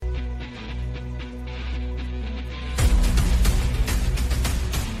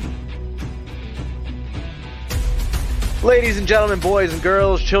Ladies and gentlemen, boys and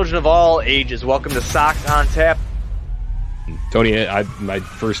girls, children of all ages, welcome to Sox on Tap. Tony, my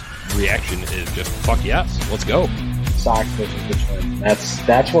first reaction is just, fuck yes, let's go. Sox versus the Twins.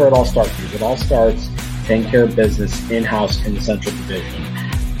 That's where it all starts. It all starts taking care of business in-house in the Central Division.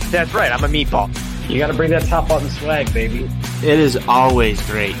 That's right, I'm a meatball. You got to bring that top button swag, baby. It is always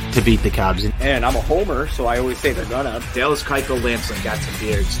great to beat the Cubs. And I'm a homer, so I always say they're gonna. Dallas Keuchel Lamson got some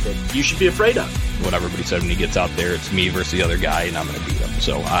beards that you should be afraid of. What everybody said when he gets out there, it's me versus the other guy, and I'm going to beat him.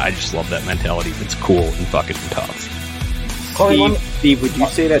 So I just love that mentality. It's cool and fucking tough. Steve, would you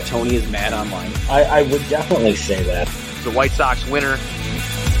say that Tony is mad online? I would definitely say that. The White Sox winner.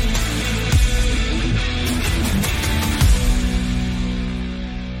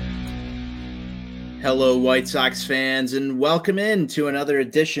 Hello, White Sox fans, and welcome in to another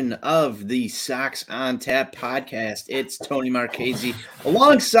edition of the Sox on Tap podcast. It's Tony Marchese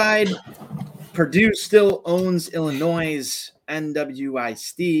alongside Purdue still owns Illinois, NWI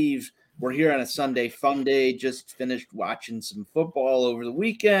Steve. We're here on a Sunday fun day. Just finished watching some football over the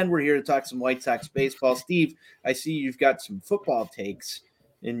weekend. We're here to talk some White Sox baseball. Steve, I see you've got some football takes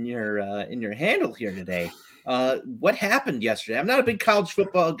in your handle here today. What happened yesterday? I'm not a big college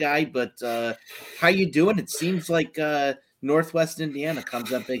football guy, but how you doing? It seems like Northwest Indiana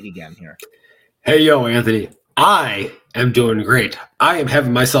comes up big again here. Hey, yo, Anthony. I am doing great. I am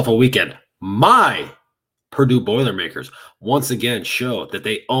having myself a weekend. My Purdue Boilermakers once again show that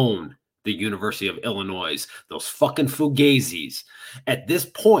they own the University of Illinois. Those fucking Fugazis. At this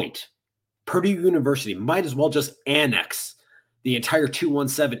point, Purdue University might as well just annex the entire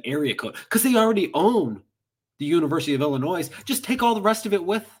 217 area code because they already own the University of Illinois. Just take all the rest of it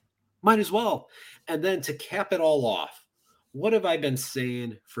with. Might as well. And then to cap it all off, what have I been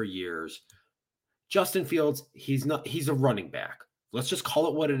saying for years? Justin Fields, he's a running back. Let's just call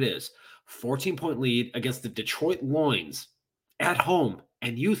it what it is. 14-point lead against the Detroit Lions at home,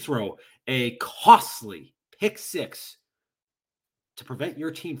 and you throw a costly pick six to prevent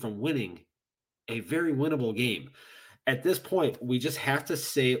your team from winning a very winnable game. At this point, we just have to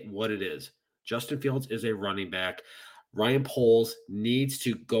say what it is. Justin Fields is a running back. Ryan Poles needs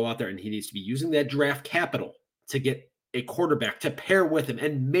to go out there and he needs to be using that draft capital to get a quarterback to pair with him.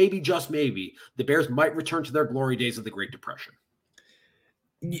 And maybe, just maybe, the Bears might return to their glory days of the Great Depression.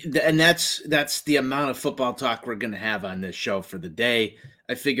 And that's the amount of football talk we're going to have on this show for the day.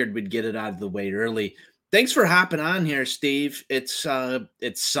 I figured we'd get it out of the way early. Thanks for hopping on here, Steve. It's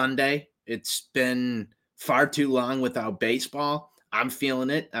Sunday. It's been far too long without baseball. I'm feeling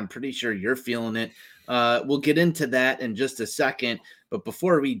it. I'm pretty sure you're feeling it. We'll get into that in just a second. But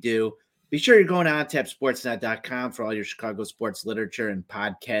before we do, be sure you're going to ontapsportsnet.com for all your Chicago sports literature and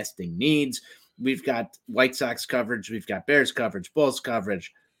podcasting needs. We've got White Sox coverage. We've got Bears coverage, Bulls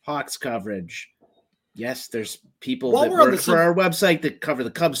coverage, Hawks coverage. Yes, there's people that work for our website that cover the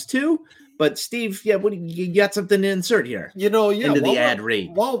Cubs too. But Steve, what you got something to insert here? Into the ad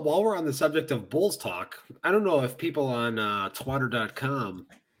read. While we're on the subject of Bulls talk, I don't know if people on Twitter.com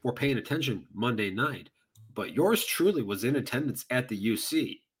were paying attention Monday night, but yours truly was in attendance at the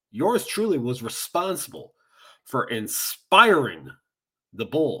UC. Yours truly was responsible for inspiring the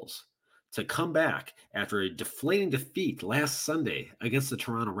Bulls to come back after a deflating defeat last Sunday against the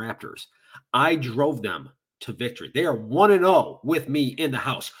Toronto Raptors. I drove them to victory. They are 1-0 with me in the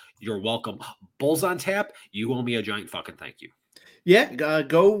house. You're welcome. Bulls on Tap, you owe me a giant fucking thank you. Yeah,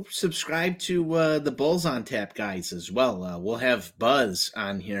 go subscribe to the Bulls on Tap guys as well. We'll have Buzz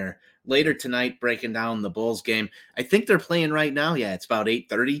on here later tonight breaking down the Bulls game. I think they're playing right now. Yeah, it's about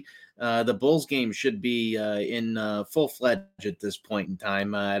 8:30. The Bulls game should be in full-fledged at this point in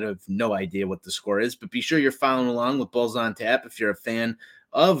time. I have no idea what the score is, but be sure you're following along with Bulls on Tap if you're a fan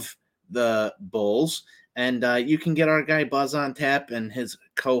of the Bulls. And you can get our guy Buzz on Tap and his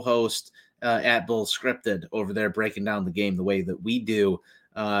co-host at Bulls Scripted over there breaking down the game the way that we do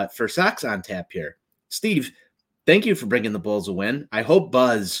for Sox on Tap here. Steve, thank you for bringing the Bulls a win. I hope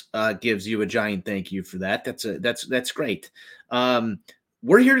Buzz gives you a giant thank you for that. That's great.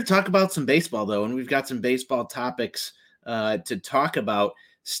 We're here to talk about some baseball, though, and we've got some baseball topics to talk about.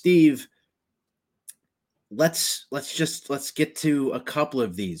 Steve, let's get to a couple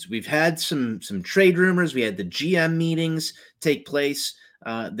of these. We've had some trade rumors. We had the GM meetings take place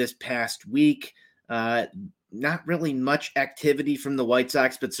this past week. Not really much activity from the White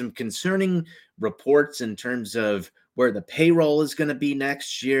Sox, but some concerning reports in terms of where the payroll is going to be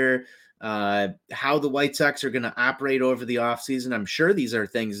next year, how the White Sox are going to operate over the offseason. I'm sure these are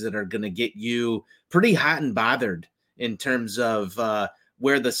things that are going to get you pretty hot and bothered in terms of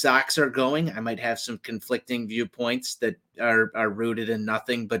where the Sox are going. I might have some conflicting viewpoints that are rooted in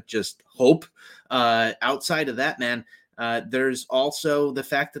nothing but just hope. Outside of that, man, There's also the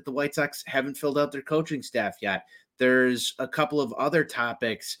fact that the White Sox haven't filled out their coaching staff yet. There's a couple of other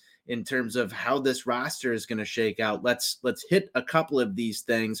topics in terms of how this roster is going to shake out. Let's hit a couple of these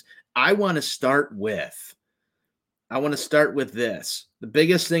things. I want to start with this. The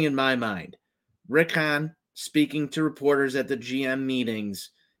biggest thing in my mind, Rick Hahn speaking to reporters at the GM meetings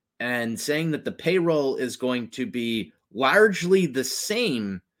and saying that the payroll is going to be largely the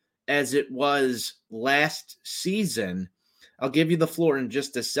same as it was last season. I'll give you the floor in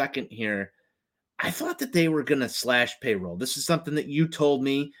just a second here. I thought that they were going to slash payroll. This is something that you told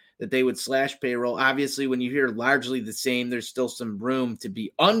me, that they would slash payroll. Obviously, when you hear largely the same, there's still some room to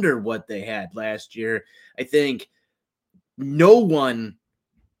be under what they had last year. I think no one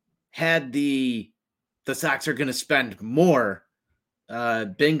had the Sox are going to spend more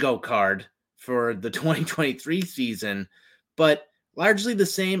bingo card for the 2023 season, but largely the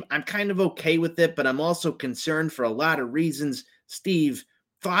same. I'm kind of okay with it, but I'm also concerned for a lot of reasons. Steve,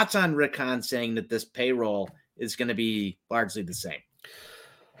 thoughts on Rick Hahn saying that this payroll is going to be largely the same?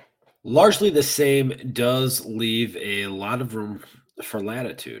 Largely the same does leave a lot of room for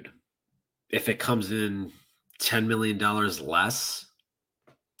latitude. If it comes in $10 million less,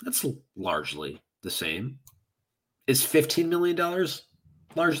 that's largely the same. Is $15 million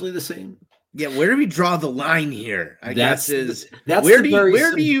largely the same? Yeah, where do we draw the line here? That's where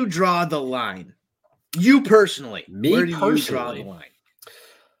do you draw the line? You personally, where do you draw the line?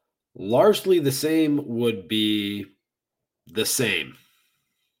 Largely the same would be the same.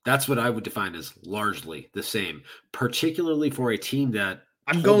 That's what I would define as largely the same, particularly for a team that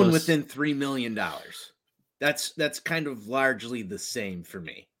I'm going within $3 million. That's kind of largely the same for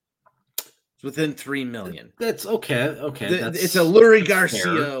me. It's within $3 million. That's okay. Okay, it's a Lurie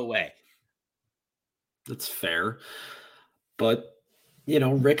Garcia away. That's fair, but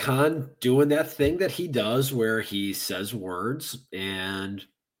Rick Hahn doing that thing that he does, where he says words and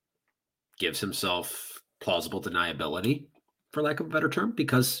gives himself plausible deniability, for lack of a better term,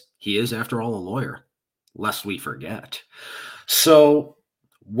 because he is, after all, a lawyer, lest we forget. So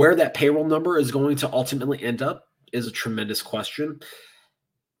where that payroll number is going to ultimately end up is a tremendous question.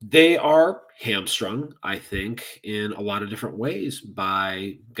 They are hamstrung, I think, in a lot of different ways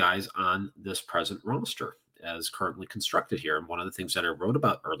by guys on this present roster as currently constructed here. And one of the things that I wrote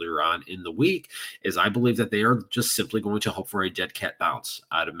about earlier on in the week is I believe that they are just simply going to hope for a dead cat bounce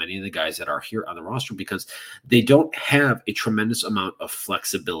out of many of the guys that are here on the roster, because they don't have a tremendous amount of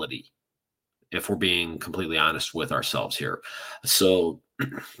flexibility, if we're being completely honest with ourselves here. So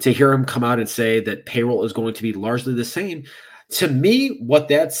to hear him come out and say that payroll is going to be largely the same, to me, what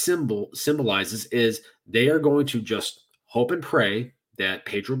that symbolizes is they are going to just hope and pray that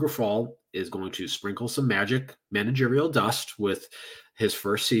Pedro Grifol is going to sprinkle some magic managerial dust with his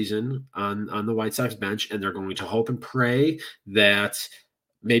first season on the White Sox bench, and they're going to hope and pray that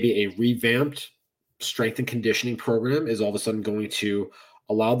maybe a revamped strength and conditioning program is all of a sudden going to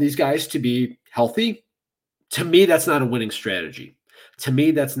allow these guys to be healthy. To me, that's not a winning strategy. To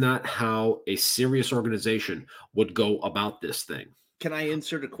me, that's not how a serious organization would go about this thing. Can I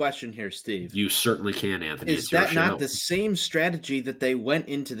insert a question here, Steve? You certainly can, Anthony. Is that not the same strategy that they went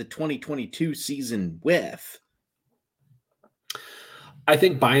into the 2022 season with? I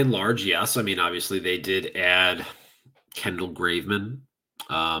think by and large, yes. I mean, obviously they did add Kendall Graveman,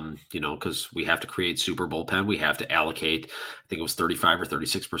 because we have to create super bullpen. We have to allocate, I think it was 35 or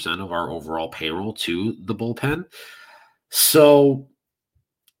 36% of our overall payroll to the bullpen. So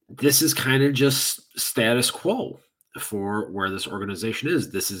this is kind of just status quo for where this organization is.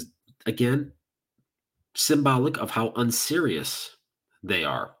 This is, again, symbolic of how unserious they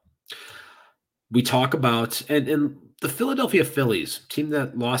are. We talk about, and the Philadelphia Phillies, team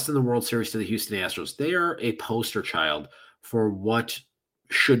that lost in the World Series to the Houston Astros, they are a poster child for what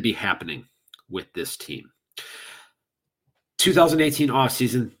should be happening with this team. 2018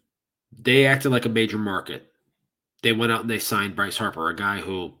 offseason, they acted like a major market. They went out and they signed Bryce Harper, a guy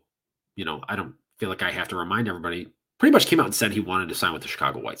who, I don't feel like I have to remind everybody, pretty much came out and said he wanted to sign with the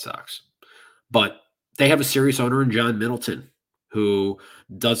Chicago White Sox. But they have a serious owner in John Middleton who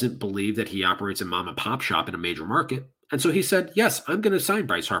doesn't believe that he operates a mom and pop shop in a major market. And so he said, yes, I'm going to sign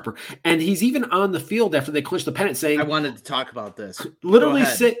Bryce Harper. And he's even on the field after they clinched the pennant saying, I wanted to talk about this. Literally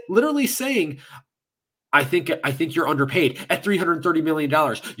saying, I think you're underpaid at $330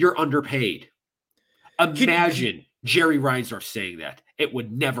 million. You're underpaid. Imagine Jerry Reinsdorf saying that. It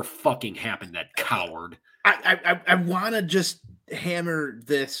would never fucking happen, that coward. I want to just hammer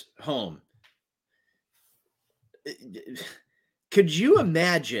this home. Could you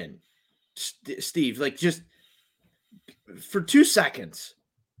imagine, Steve, just for 2 seconds,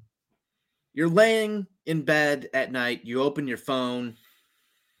 you're laying in bed at night, you open your phone,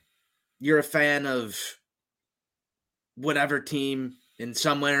 you're a fan of whatever team in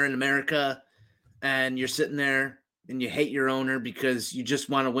somewhere in America, and you're sitting there and you hate your owner because you just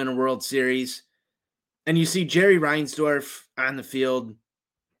want to win a World Series, and you see Jerry Reinsdorf on the field,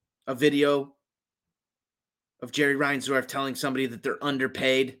 a video of Jerry Reinsdorf telling somebody that they're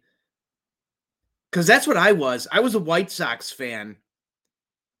underpaid. Because that's what I was. I was a White Sox fan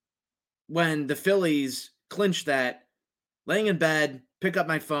when the Phillies clinched that, laying in bed, pick up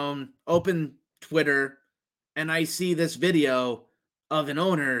my phone, open Twitter, and I see this video of an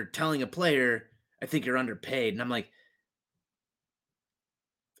owner telling a player, I think you're underpaid. And I'm like,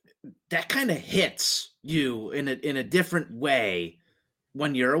 that kind of hits you in a different way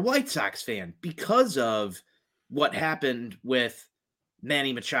when you're a White Sox fan because of what happened with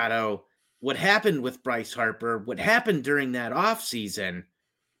Manny Machado, what happened with Bryce Harper, what happened during that offseason.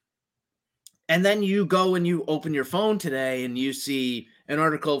 And then you go and you open your phone today and you see an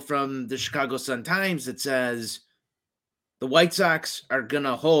article from the Chicago Sun-Times that says the White Sox are going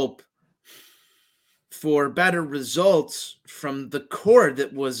to hope for better results from the core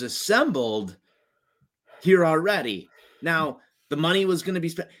that was assembled here already. Now, the money was going to be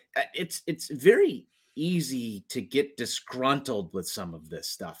spent. It's very easy to get disgruntled with some of this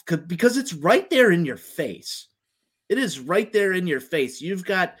stuff because it's right there in your face. It is right there in your face. You've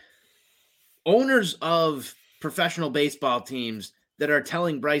got owners of professional baseball teams that are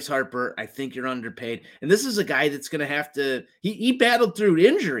telling Bryce Harper, I think you're underpaid. And this is a guy that's going to have to, he battled through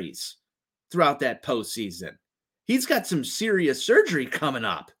injuries throughout that postseason. He's got some serious surgery coming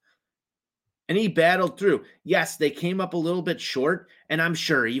up. And he battled through. Yes, they came up a little bit short. And I'm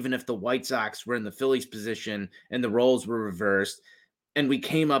sure even if the White Sox were in the Phillies position and the roles were reversed and we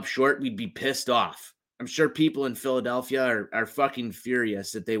came up short, we'd be pissed off. I'm sure people in Philadelphia are fucking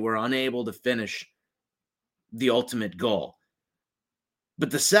furious that they were unable to finish the ultimate goal.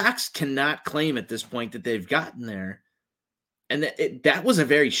 But the Sox cannot claim at this point that they've gotten there. And that was a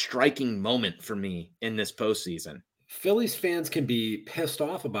very striking moment for me in this postseason. Phillies fans can be pissed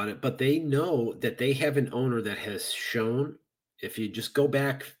off about it, but they know that they have an owner that has shown, if you just go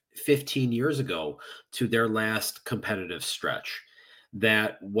back 15 years ago to their last competitive stretch,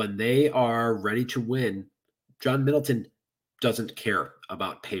 that when they are ready to win, John Middleton doesn't care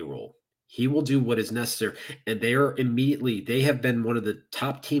about payroll. He will do what is necessary. And they have been one of the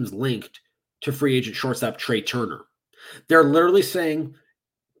top teams linked to free agent shortstop Trey Turner. They're literally saying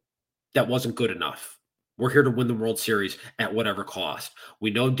that wasn't good enough. We're here to win the World Series at whatever cost.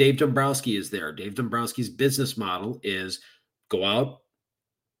 We know Dave Dombrowski is there. Dave Dombrowski's business model is go out,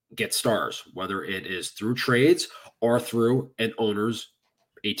 get stars, whether it is through trades or through an owner's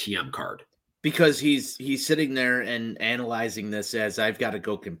ATM card. Because he's sitting there and analyzing this as I've got to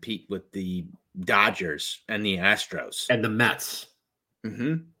go compete with the Dodgers and the Astros. And the Mets.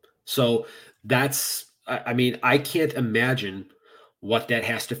 Mm-hmm. So that's, I mean, I can't imagine what that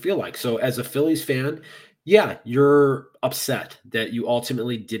has to feel like. So as a Phillies fan, yeah, you're upset that you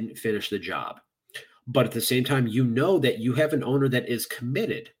ultimately didn't finish the job. But at the same time, you know that you have an owner that is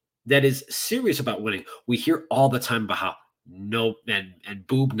committed, that is serious about winning. We hear all the time about how and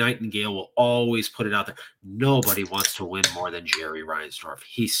Boob Nightingale will always put it out there. Nobody wants to win more than Jerry Reinsdorf.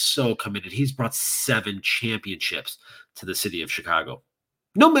 He's so committed. He's brought 7 championships to the city of Chicago.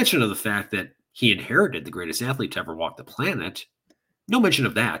 No mention of the fact that he inherited the greatest athlete to ever walk the planet. No mention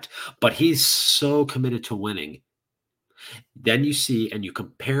of that, but he's so committed to winning. Then you see, and you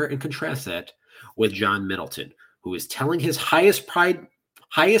compare and contrast that with John Middleton, who is telling his highest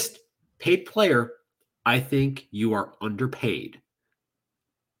paid player, I think you are underpaid.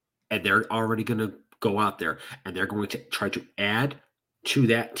 And they're already going to go out there and they're going to try to add to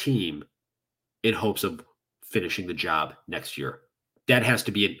that team in hopes of finishing the job next year. That has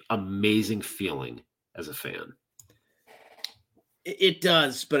to be an amazing feeling as a fan. It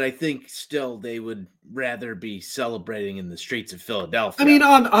does, but I think still they would rather be celebrating in the streets of Philadelphia. I mean,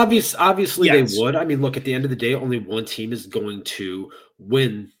 obviously yes. They would. I mean, look, at the end of the day, only one team is going to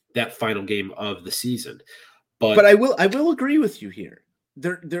win that final game of the season. But I will agree with you here.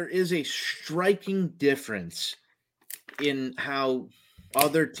 There is a striking difference in how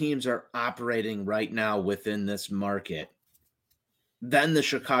other teams are operating right now within this market than the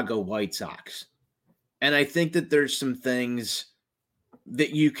Chicago White Sox. And I think that there's some things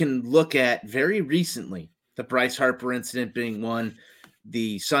that you can look at very recently, the Bryce Harper incident being one,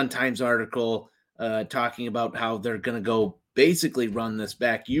 the Sun-Times article talking about how they're going to go basically run this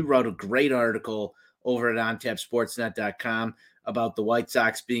back. You wrote a great article over at OnTapSportsNet.com about the White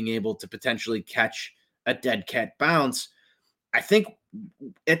Sox being able to potentially catch a dead cat bounce. I think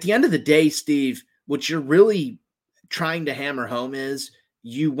at the end of the day, Steve, what you're really trying to hammer home is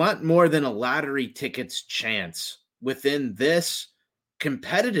you want more than a lottery ticket's chance within this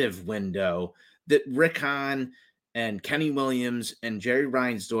competitive window that Rick Hahn and Kenny Williams and Jerry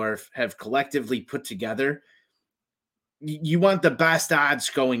Reinsdorf have collectively put together. You want the best odds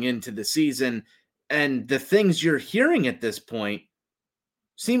going into the season, and the things you're hearing at this point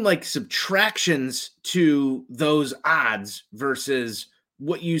seem like subtractions to those odds versus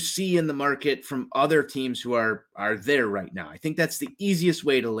what you see in the market from other teams who are there right now. I think that's the easiest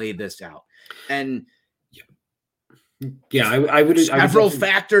way to lay this out. And yeah, I would several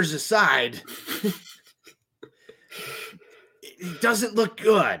factors aside, it doesn't look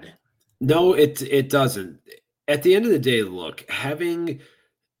good. No, it doesn't. At the end of the day, look, having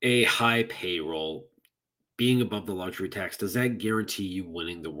a high payroll, being above the luxury tax, does that guarantee you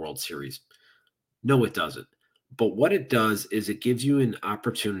winning the World Series? No, it doesn't. But what it does is it gives you an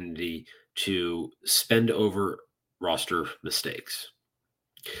opportunity to spend over roster mistakes.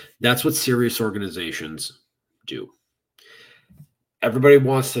 That's what serious organizations do. Everybody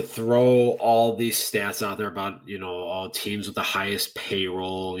wants to throw all these stats out there about, all teams with the highest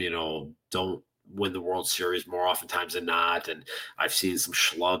payroll, don't win the World Series more oftentimes than not. And I've seen some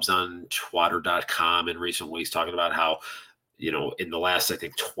schlubs on Twitter.com in recent weeks talking about how, in the last, I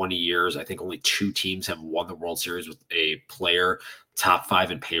think, 20 years, I think only 2 teams have won the World Series with a player top 5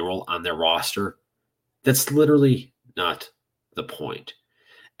 in payroll on their roster. That's literally not the point.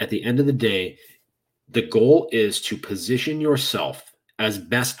 At the end of the day, the goal is to position yourself as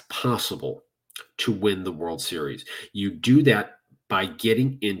best possible to win the World Series. You do that by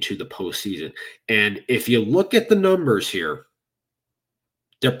getting into the postseason. And if you look at the numbers here,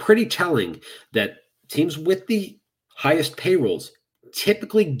 they're pretty telling that teams with the highest payrolls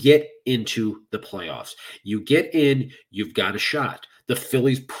typically get into the playoffs. You get in, you've got a shot. The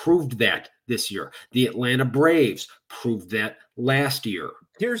Phillies proved that this year. The Atlanta Braves proved that last year.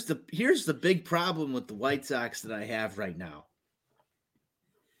 Here's the big problem with the White Sox that I have right now.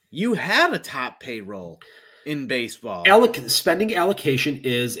 You had a top payroll in baseball. Spending allocation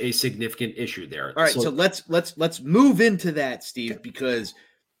is a significant issue there. All right, so let's move into that, Steve, because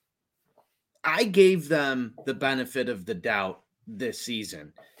I gave them the benefit of the doubt this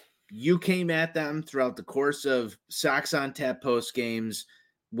season. You came at them throughout the course of Sox on Tap post games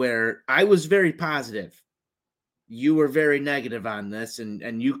where I was very positive. You were very negative on this,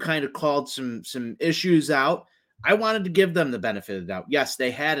 and you kind of called some issues out. I wanted to give them the benefit of the doubt. Yes, they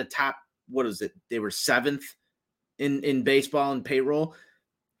had a top, what is it? They were 7th in baseball and payroll.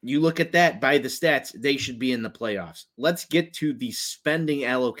 You look at that by the stats, they should be in the playoffs. Let's get to the spending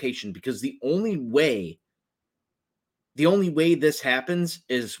allocation, because the only way this happens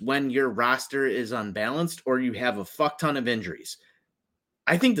is when your roster is unbalanced or you have a fuck ton of injuries.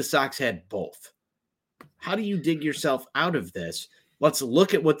 I think the Sox had both. How do you dig yourself out of this? Let's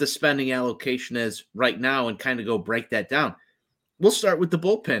look at what the spending allocation is right now and kind of go break that down. We'll start with the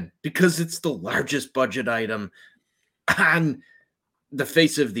bullpen because it's the largest budget item on the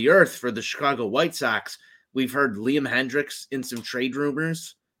face of the earth for the Chicago White Sox. We've heard Liam Hendricks in some trade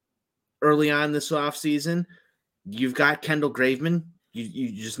rumors early on this offseason. You've got Kendall Graveman.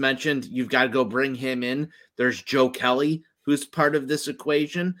 You just mentioned you've got to go bring him in. There's Joe Kelly, who's part of this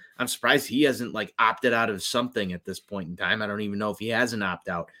equation. I'm surprised he hasn't opted out of something at this point in time. I don't even know if he has an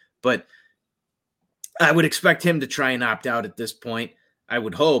opt-out, but I would expect him to try and opt out at this point. I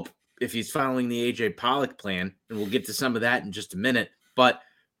would hope, if he's following the AJ Pollock plan, and we'll get to some of that in just a minute. But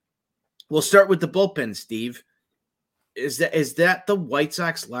we'll start with the bullpen, Steve. Is that the White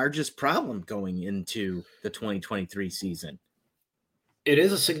Sox largest problem going into the 2023 season? It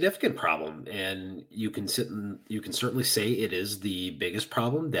is a significant problem, and you can certainly say it is the biggest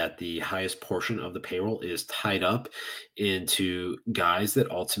problem, that the highest portion of the payroll is tied up into guys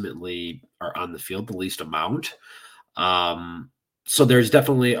that ultimately are on the field the least amount. So there's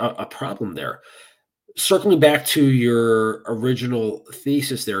definitely a problem there. Circling back to your original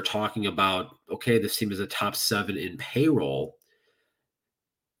thesis there, talking about, okay, this team is a top 7 in payroll,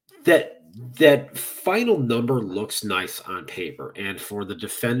 that final number looks nice on paper. And for the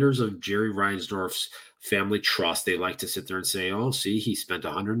defenders of Jerry Reinsdorf's family trust, they like to sit there and say, oh, see, he spent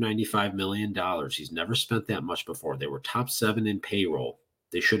 $195 million. He's never spent that much before. They were top 7 in payroll.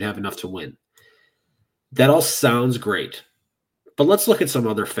 They should have enough to win. That all sounds great. But let's look at some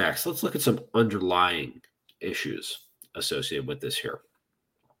other facts. Let's look at some underlying issues associated with this here.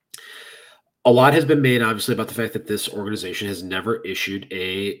 A lot has been made, obviously, about the fact that this organization has never issued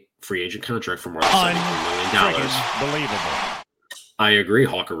a free agent contract for more than $74 million. Believable. I agree,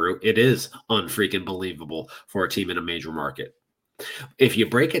 Hawkaroo. It is unfreaking believable for a team in a major market. If you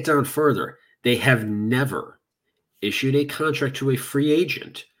break it down further, They have never issued a contract to a free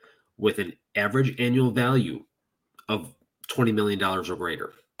agent with an average annual value of $20 million or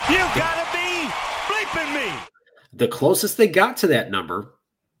greater. You gotta be bleeping me. The closest they got to that number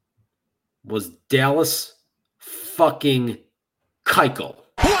was Dallas fucking Keuchel.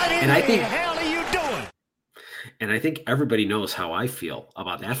 What in the hell are you doing? And I think everybody knows how I feel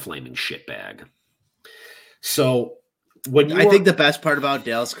about that flaming shitbag. So when I think the best part about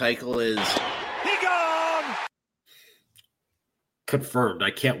Dallas Keuchel is He gone. confirmed.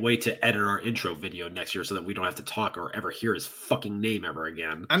 I can't wait to edit our intro video next year so that we don't have to talk or ever hear his fucking name ever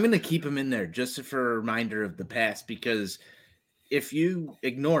again. I'm going to keep him in there just for a reminder of the past, because if you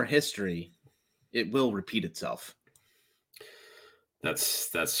ignore history, it will repeat itself.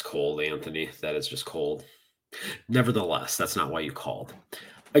 That's cold, Anthony. That is just cold. Nevertheless, that's not why you called.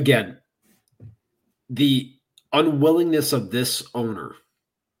 Again, the unwillingness of this owner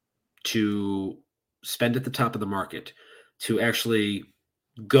to spend at the top of the market, to actually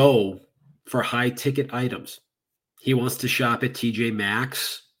go for high ticket items. He wants to shop at TJ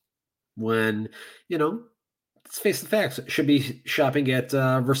Maxx when, let's face the facts, should be shopping at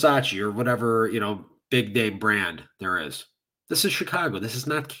Versace or whatever, big name brand there is. This is Chicago. This is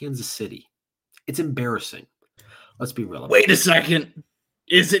not Kansas City. It's embarrassing. Let's be real. Wait a second.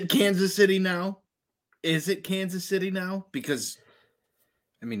 Is it Kansas City now? Is it Kansas City now? Because,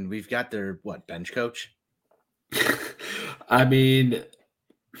 we've got their, bench coach?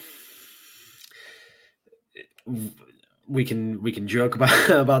 We can joke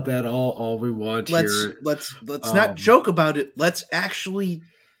about that all we want here. Let's not joke about it. Let's actually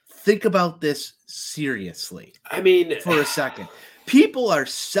think about this seriously. For a second. People are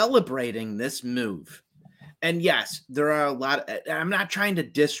celebrating this move. And yes, there are a lot I'm not trying to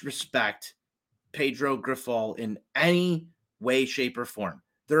disrespect Pedro Grifol in any way, shape, or form.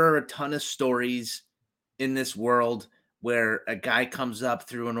 There are a ton of stories in this world where a guy comes up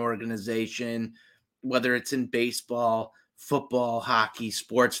through an organization, whether it's in baseball, football, hockey,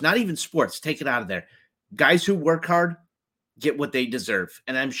 sports, not even sports, take it out of there. Guys who work hard get what they deserve.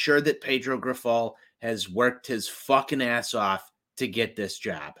 And I'm sure that Pedro Grifol has worked his fucking ass off to get this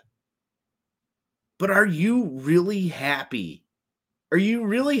job. But are you really happy? Are you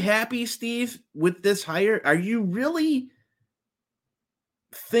really happy, Steve, with this hire? Are you really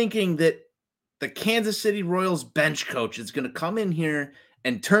thinking that the Kansas City Royals bench coach is going to come in here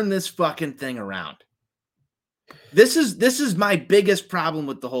and turn this fucking thing around? This is my biggest problem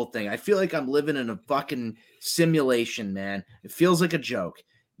with the whole thing. I feel like I'm living in a fucking simulation, man. It feels like a joke.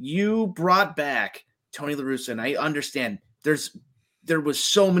 You brought back Tony La Russa, and I understand there was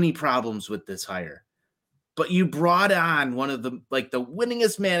so many problems with this hire. But you brought on one of the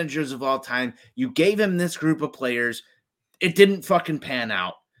winningest managers of all time. You gave him this group of players. It didn't fucking pan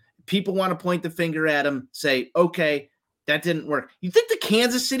out. People want to point the finger at him, say, okay, that didn't work. You think the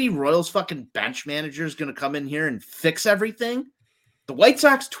Kansas City Royals fucking bench manager is going to come in here and fix everything? The White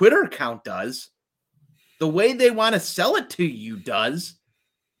Sox Twitter account does. The way they want to sell it to you does.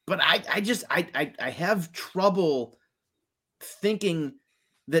 But I have trouble thinking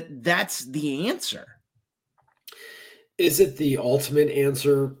that that's the answer. Is it the ultimate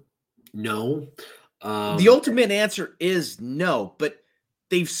answer? No. The ultimate answer is no, but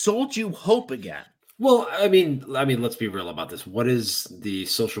they've sold you hope again. Well, let's be real about this. What is the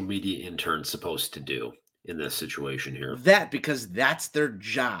social media intern supposed to do in this situation here? Because that's their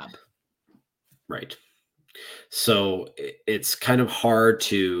job. Right. So it's kind of hard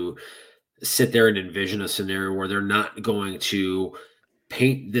to sit there and envision a scenario where they're not going to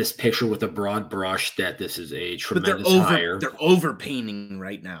paint this picture with a broad brush that this is a tremendous hire. They're overpainting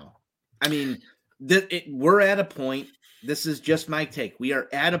right now. We're at a point. This is just my take. We are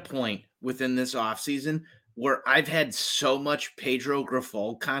at a point within this offseason where I've had so much Pedro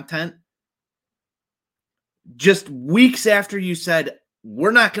Grifol content. Just weeks after you said,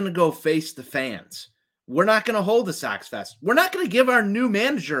 we're not going to go face the fans. We're not going to hold the Sox Fest. We're not going to give our new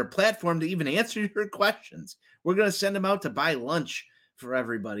manager a platform to even answer your questions. We're going to send him out to buy lunch for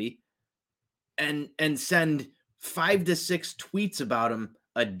everybody and send 5 to 6 tweets about him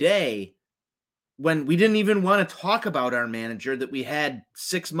a day when we didn't even want to talk about our manager that we had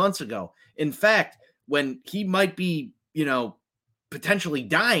 6 months ago. In fact, when he might be, potentially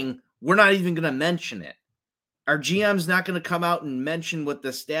dying, we're not even going to mention it. Our GM's not going to come out and mention what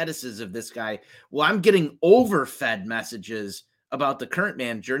the status is of this guy. Well, I'm getting overfed messages about the current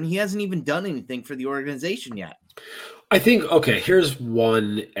manager, and he hasn't even done anything for the organization yet. I think, okay, here's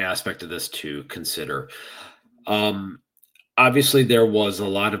one aspect of this to consider. I obviously there was a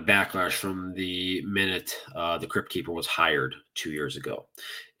lot of backlash from the minute the Crypt Keeper was hired 2 years ago.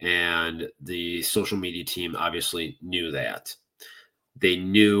 And the social media team obviously knew that. They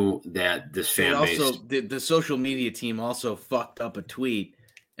knew that this fan base... The social media team also fucked up a tweet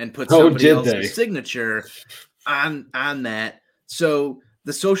and put Oh, somebody did else's they? signature on that. So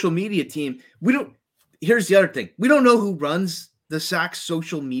the social media team, here's the other thing. We don't know who runs the Sox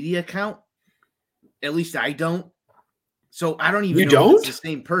social media account. At least I don't. So I don't even know if it's the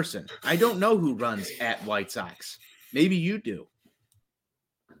same person. I don't know who runs at White Sox. Maybe you do.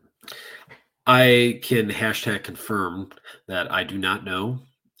 I can hashtag confirm that I do not know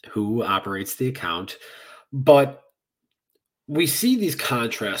who operates the account, but we see these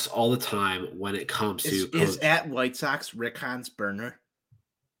contrasts all the time when it comes to... Is at White Sox Rick Hahn's burner?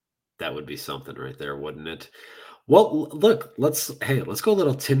 That would be something right there, wouldn't it? Well, look, let's go a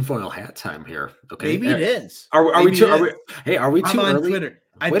little tinfoil hat time here. Okay, maybe it is. Are we too I'm on early? Twitter.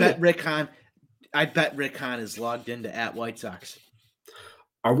 I bet Rick Hahn is logged into at White Sox.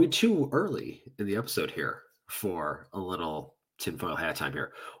 Are we too early in the episode here for a little tinfoil hat time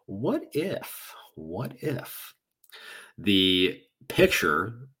here? What if the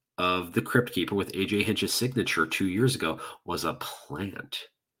picture of the Crypt Keeper with AJ Hinch's signature 2 years ago was a plant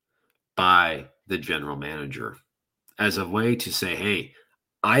by the general manager as a way to say, hey,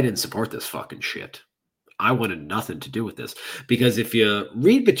 I didn't support this fucking shit. I wanted nothing to do with this. Because if you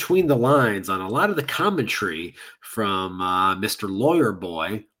read between the lines on a lot of the commentary from Mr. Lawyer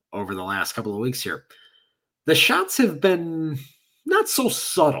Boy over the last couple of weeks here, the shots have been not so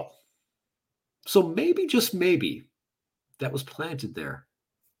subtle. So maybe, just maybe, that was planted there.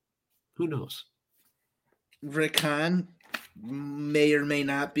 Who knows? Rick Hahn may or may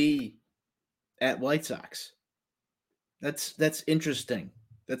not be at White Sox. That's interesting.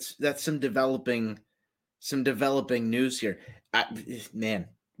 That's some developing news here. Man,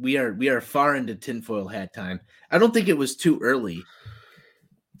 we are far into tinfoil hat time. I don't think it was too early.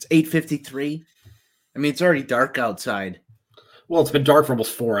 It's 8:53. I mean, it's already dark outside. Well, it's been dark for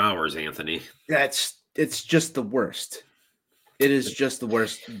almost 4 hours, Anthony. It's just the worst. It is just the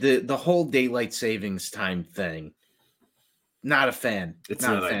worst. The whole daylight savings time thing. Not a fan. It's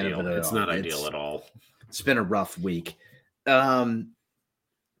not ideal. It's not ideal at all. It's been a rough week. I'm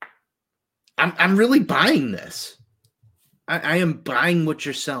really buying this. I am buying what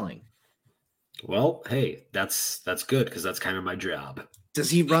you're selling. Well, hey, that's good because that's kind of my job. Does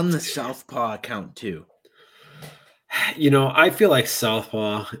he run the Southpaw account too? You know, I feel like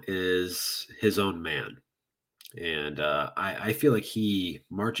Southpaw is his own man. And I feel like he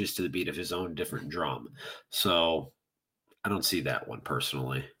marches to the beat of his own different drum. So I don't see that one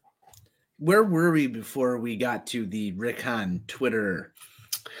personally. Where were we before we got to the Rick Hahn Twitter?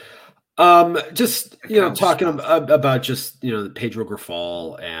 Just, talking about just, Pedro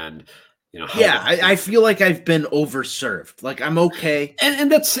Grifol and, I feel like I've been overserved. Like I'm okay.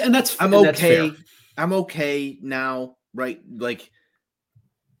 And that's I'm okay. That's fair. I'm okay now, right? Like,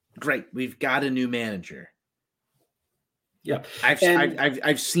 great. We've got a new manager. Yeah.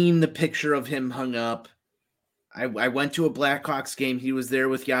 I've seen the picture of him hung up. I went to a Blackhawks game. He was there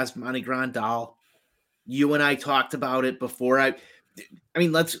with Yasmani Grandal. You and I talked about it before. I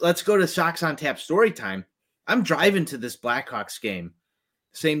mean, let's go to Sox on Tap story time. I'm driving to this Blackhawks game,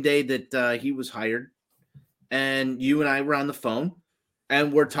 same day that he was hired, and you and I were on the phone,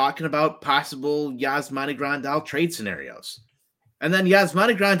 and we're talking about possible Yasmani Grandal trade scenarios. And then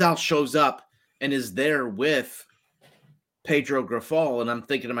Yasmani Grandal shows up and is there with Pedro Grifol, and I'm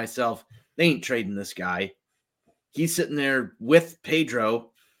thinking to myself, they ain't trading this guy. He's sitting there with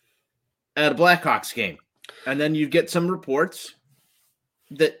Pedro at a Blackhawks game. And then you get some reports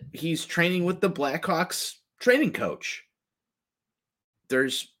that he's training with the Blackhawks training coach.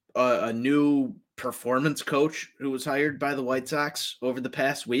 There's a new performance coach who was hired by the White Sox over the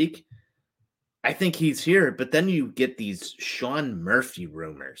past week. I think he's here, but then you get these Sean Murphy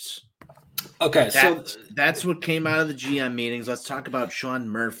rumors. Okay, that's what came out of the GM meetings. Let's talk about Sean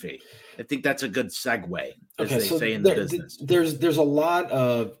Murphy. I think that's a good segue, as they say in the business. There's a lot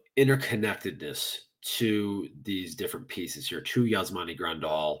of interconnectedness to these different pieces here, to Yasmani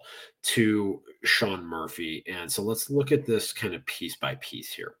Grandal, to Sean Murphy. And so let's look at this kind of piece by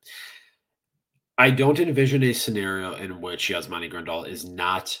piece here. I don't envision a scenario in which Yasmani Grandal is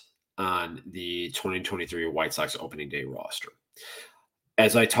not on the 2023 White Sox opening day roster.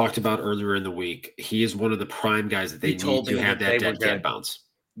 As I talked about earlier in the week, he is one of the prime guys that they need to have that dead cat bounce.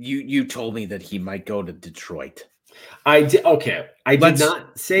 You told me that he might go to Detroit. I did. Okay. I did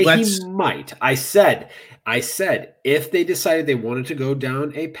not say he might. I said if they decided they wanted to go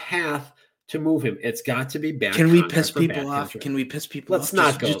down a path to move him. It's got to be bad. Can we contract piss for bad people off? contract. Can we piss people Let's off?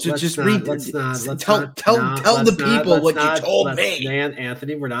 not go. Just Let's read. not. Tell the people what you told me. Man,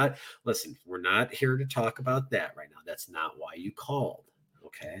 Anthony, we're not here to talk about that right now. That's not why you called.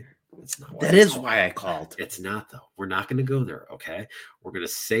 Okay. That's not why That is why I called. It's not though. We're not going to go there. Okay. We're going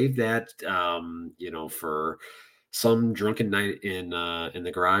to save that, for some drunken night in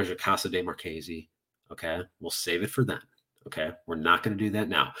the garage at Casa de Marchesi. Okay. We'll save it for then. Okay. We're not going to do that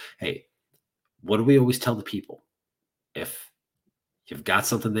now. Hey, what do we always tell the people? If you've got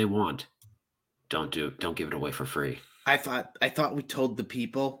something they want, don't give it away for free. I thought we told the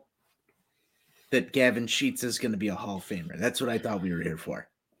people that Gavin Sheets is going to be a Hall of Famer. That's what I thought we were here for.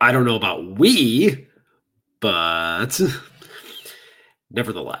 I don't know about we, but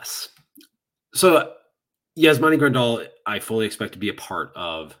nevertheless. So Yasmani Grandal, I fully expect to be a part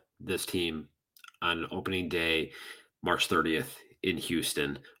of this team on opening day, March 30th in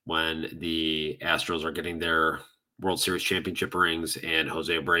Houston, when the Astros are getting their World Series championship rings and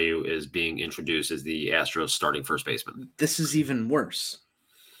Jose Abreu is being introduced as the Astros starting first baseman. This is even worse.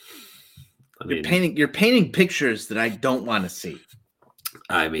 You're painting pictures that I don't want to see.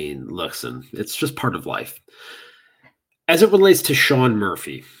 I mean, listen, it's just part of life. As it relates to Sean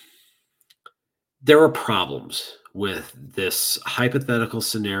Murphy, there are problems with this hypothetical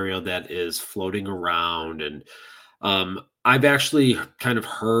scenario that is floating around. And I've actually kind of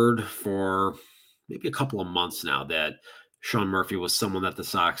heard for maybe a couple of months now that Sean Murphy was someone that the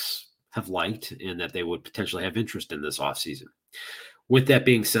Sox have liked and that they would potentially have interest in this offseason. With that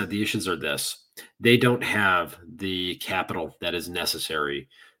being said, the issues are this. They don't have the capital that is necessary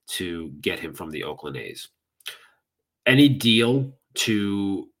to get him from the Oakland A's. Any deal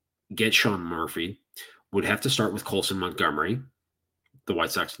to get Sean Murphy would have to start with Colson Montgomery, the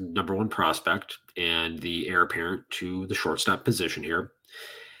White Sox number one prospect and the heir apparent to the shortstop position here.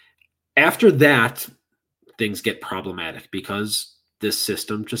 After that, things get problematic because this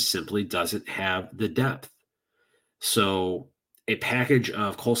system just simply doesn't have the depth. So a package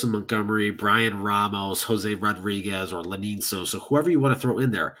of Colson Montgomery, Brian Ramos, Jose Rodriguez, or Lenyn Sosa, whoever you want to throw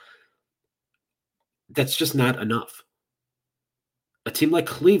in there, that's just not enough. A team like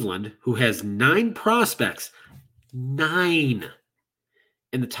Cleveland, who has 9 prospects, 9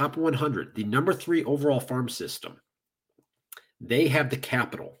 in the top 100, the number 3 overall farm system, they have the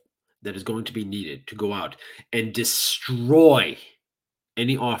capital that is going to be needed to go out and destroy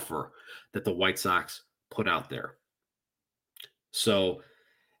any offer that the White Sox put out there. So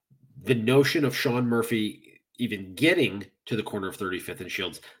the notion of Sean Murphy even getting to the corner of 35th and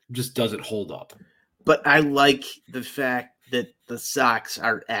Shields just doesn't hold up. But I like the fact that the Sox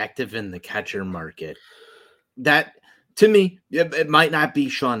are active in the catcher market. That, to me, it might not be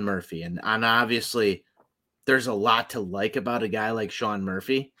Sean Murphy. And obviously, there's a lot to like about a guy like Sean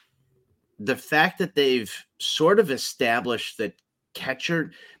Murphy. The fact that they've sort of established that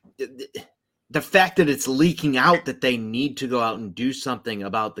catcher, the fact that it's leaking out that they need to go out and do something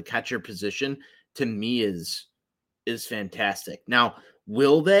about the catcher position, to me is fantastic. Now,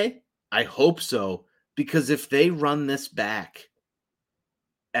 will they? I hope so, because if they run this back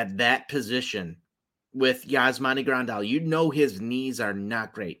at that position with Yasmani Grandal, his knees are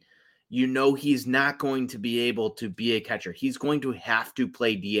not great. He's not going to be able to be a catcher. He's going to have to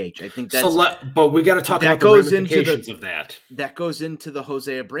play DH. I think that's. But we got to talk about the ramifications of that. That goes into the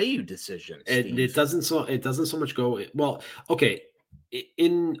Jose Abreu decision. It doesn't so much go. Well, okay.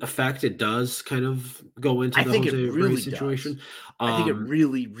 In effect, it does kind of go into the Jose Abreu situation. I think it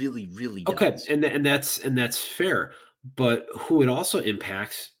really, really, really does. Okay, and that's fair. But who it also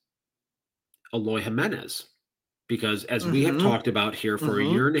impacts, Eloy Jimenez. Because as we have talked about here for a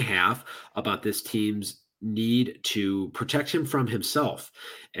year and a half about this team's need to protect him from himself,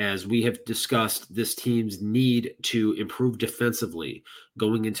 as we have discussed this team's need to improve defensively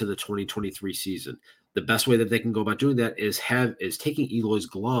going into the 2023 season. The best way that they can go about doing that is taking Eloy's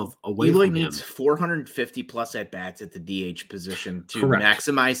glove away from him. Eloy needs 450 plus at bats at the DH position to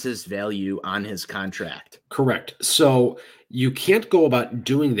maximize his value on his contract. Correct. So you can't go about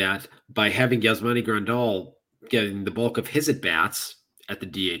doing that by having Yasmani Grandal getting the bulk of his at-bats at the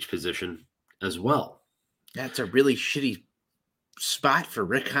DH position as well. That's a really shitty spot for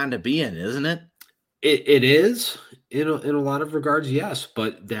Rick Hahn to be in, isn't it? It is, in a lot of regards, yes.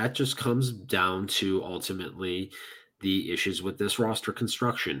 But that just comes down to ultimately the issues with this roster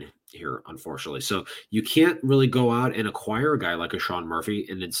construction here, unfortunately. So you can't really go out and acquire a guy like a Sean Murphy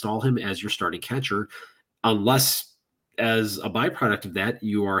and install him as your starting catcher unless, as a byproduct of that,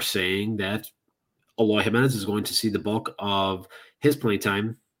 you are saying that Eloy Jimenez is going to see the bulk of his playing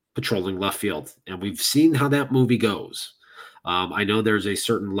time patrolling left field. And we've seen how that movie goes. I know there's a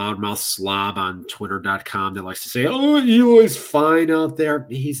certain loudmouth slob on twitter.com that likes to say, oh, Eloy's fine out there.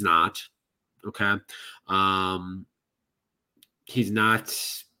 He's not. Okay. He's not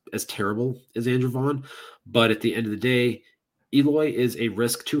as terrible as Andrew Vaughn, but at the end of the day, Eloy is a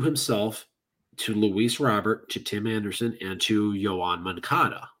risk to himself, to Luis Robert, to Tim Anderson, and to Yoan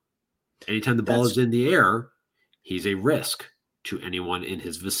Moncada. Anytime the ball is in the air, he's a risk to anyone in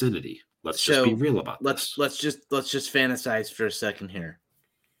his vicinity. Let's just be real about this. Let's just fantasize for a second here.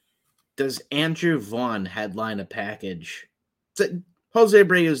 Does Andrew Vaughn headline a package? Jose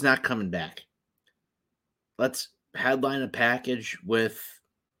Abreu's not coming back. Let's headline a package with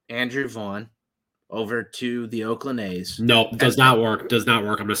Andrew Vaughn over to the Oakland A's. No, does not work. Does not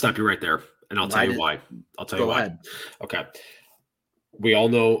work. I'm going to stop you right there, and I'll tell you why. I'll tell you why. Ahead. Okay. We all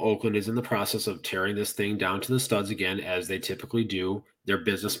know Oakland is in the process of tearing this thing down to the studs again, as they typically do. Their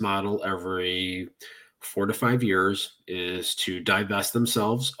business model every 4 to 5 years is to divest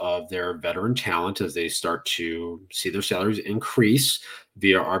themselves of their veteran talent as they start to see their salaries increase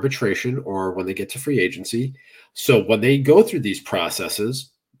via arbitration or when they get to free agency. So when they go through these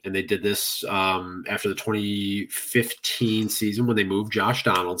processes, and they did this after the 2015 season when they moved Josh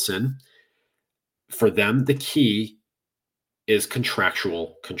Donaldson, for them, the key is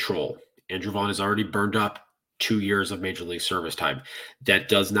contractual control. Andrew Vaughn has already burned up 2 years of Major League service time. That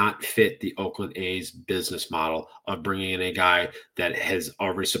does not fit the Oakland A's business model of bringing in a guy that has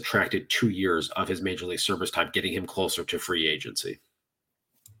already subtracted 2 years of his Major League service time, getting him closer to free agency.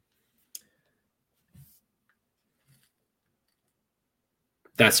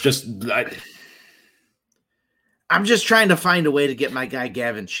 That's just... I'm just trying to find a way to get my guy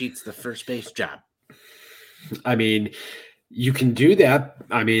Gavin Sheets the first base job. I mean, you can do that.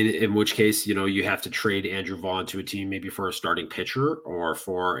 I mean, in which case, you have to trade Andrew Vaughn to a team maybe for a starting pitcher or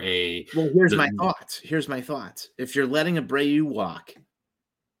for a... Well, here's my thoughts. If you're letting Abreu walk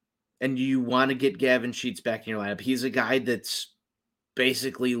and you want to get Gavin Sheets back in your lineup, he's a guy that's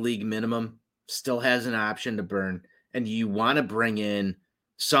basically league minimum, still has an option to burn, and you want to bring in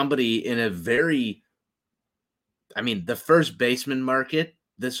somebody in a very... I mean, the first baseman market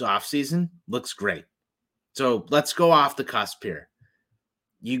this offseason looks great. So let's go off the cusp here.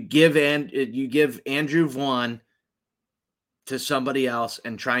 You give Andrew Vaughn to somebody else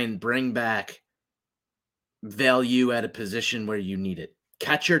and try and bring back value at a position where you need it.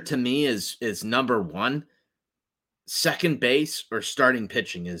 Catcher to me is number one. Second base or starting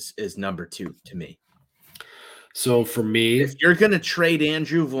pitching is number two to me. So for me, if you're going to trade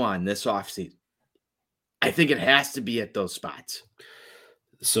Andrew Vaughn this offseason, I think it has to be at those spots.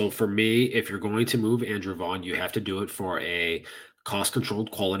 So for me, if you're going to move Andrew Vaughn, you have to do it for a cost-controlled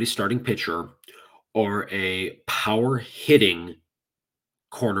quality starting pitcher or a power-hitting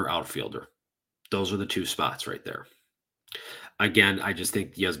corner outfielder. Those are the two spots right there. Again, I just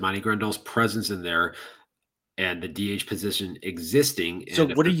think Yasmani Grandal's presence in there and the DH position existing. So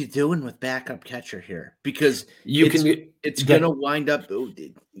what are you doing with backup catcher here? Because you're going to wind up on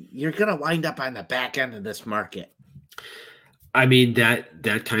the back end of this market. I mean,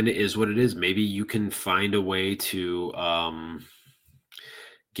 that kind of is what it is. Maybe you can find a way to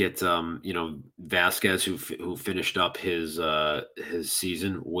get Vasquez, who finished up his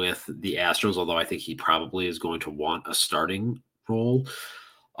season with the Astros, although I think he probably is going to want a starting role.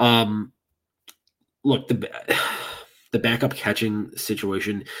 Look, the backup catching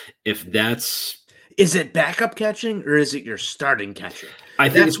situation, if that's... Is it backup catching or is it your starting catcher? I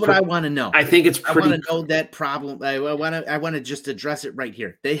think that's what I want to know. I think it's pretty... I want to know that problem. I want to just address it right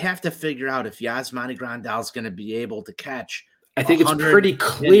here. They have to figure out if Yasmani Grandal is going to be able to catch. I think it's pretty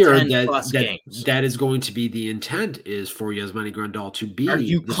clear that is going to be the intent, is for Yasmani Grandal to be. Are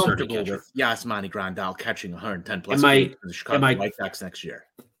you the starting comfortable catcher. with Yasmani Grandal catching 110 plus games for the Chicago White Sox next year?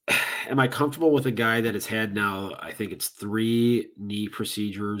 Am I comfortable with a guy that has had now, I think it's 3 knee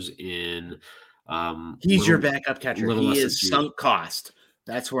procedures in... he's your backup catcher. He is sunk cost.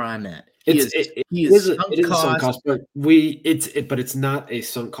 That's where I'm at. He is a sunk cost, but it's not a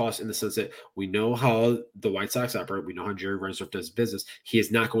sunk cost in the sense that we know how the White Sox operate. We know how Jerry Reinsdorf does business. He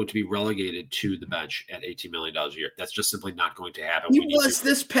is not going to be relegated to the bench at $18 million a year. That's just simply not going to happen. He was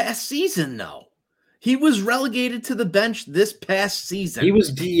this past season, though. He was relegated to the bench this past season. He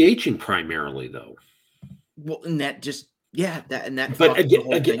was DHing primarily, though. Well, and that just that. But again,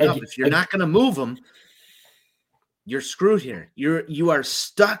 if you're not going to move him, you're screwed here. You are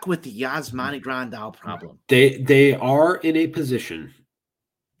stuck with the Yasmani Grandal problem. They are in a position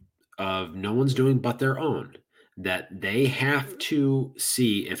of no one's doing but their own, that they have to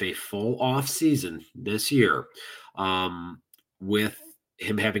see if a full off season this year, with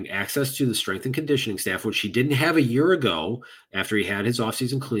him having access to the strength and conditioning staff, which he didn't have a year ago after he had his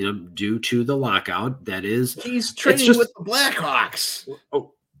offseason cleanup due to the lockout. That is, he's training just, with the Blackhawks.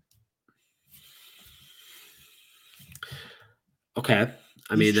 Oh, okay.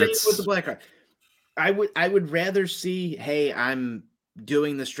 I mean, that's with the Blackhawks. I would rather see, hey, I'm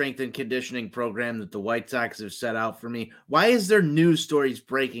doing the strength and conditioning program that the White Sox have set out for me. Why is there news stories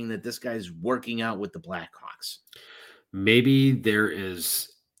breaking that this guy's working out with the Blackhawks? Maybe there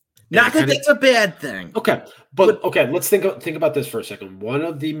is not that that's a bad thing. Okay, but okay, let's think about this for a second. One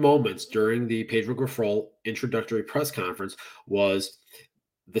of the moments during the Pedro Grifol introductory press conference was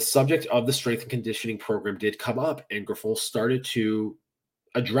the subject of the strength and conditioning program did come up, and Grifol started to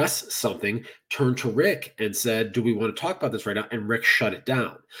address something, turned to Rick and said, do we want to talk about this right now? And Rick shut it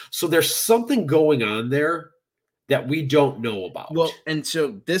down. So there's something going on there that we don't know about. Well, and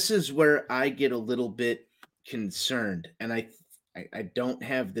so this is where I get a little bit concerned, and I don't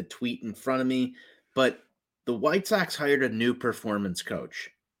have the tweet in front of me, but the White Sox hired a new performance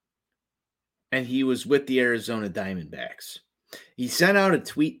coach, and he was with the Arizona Diamondbacks. He sent out a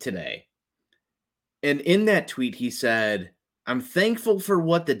tweet today, and in that tweet he said, I'm thankful for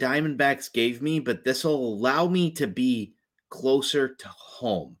what the Diamondbacks gave me, but this will allow me to be closer to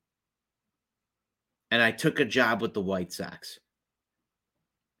home. And I took a job with the White Sox.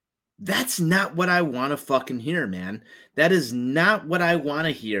 That's not what I want to fucking hear, man. That is not what I want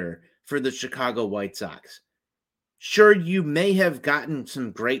to hear for the Chicago White Sox. Sure, you may have gotten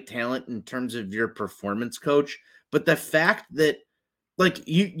some great talent in terms of your performance coach, but the fact that like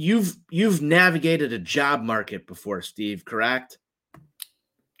you've navigated a job market before, Steve, correct?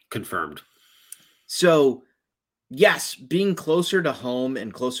 Confirmed. So, yes, being closer to home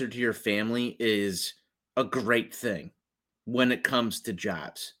and closer to your family is a great thing when it comes to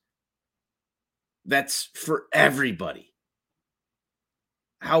jobs. That's for everybody.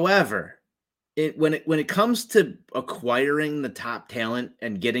 However, when it comes to acquiring the top talent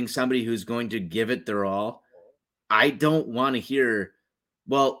and getting somebody who's going to give it their all, I don't want to hear,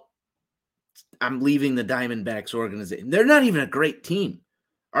 well, I'm leaving the Diamondbacks organization. They're not even a great team.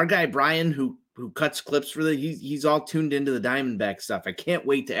 Our guy Brian, who cuts clips for he's all tuned into the Diamondback stuff. I can't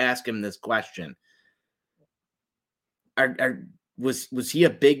wait to ask him this question. Was he a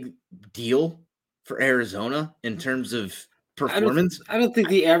big deal for Arizona in terms of performance? I don't think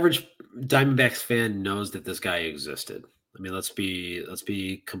the average Diamondbacks fan knows that this guy existed. I mean, let's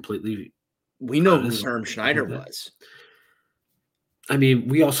be completely. We know who Herm Schneider was. I mean,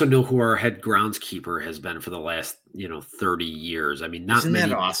 we also know who our head groundskeeper has been for the last 30 years. I mean, Isn't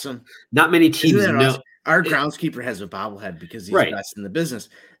that awesome? Not many teams know. Awesome? Our groundskeeper has a bobblehead because he's best in the business,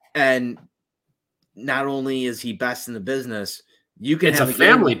 and not only is he best in the business, it's a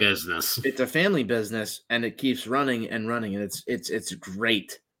family business. It's a family business, and it keeps running and running, and it's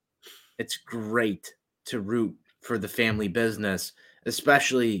great. It's great to root for the family business,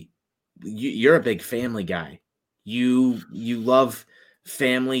 especially you're a big family guy. You love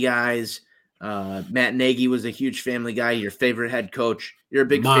Family Guys. Matt Nagy was a huge Family Guy. Your favorite head coach. You're a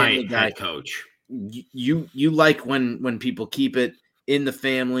big Family Guy head coach. You like when people keep it in the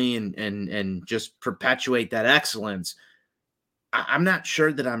family and just perpetuate that excellence. I'm not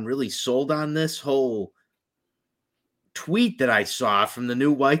sure that I'm really sold on this whole tweet that I saw from the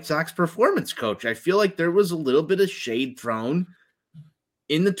new White Sox performance coach. I feel like there was a little bit of shade thrown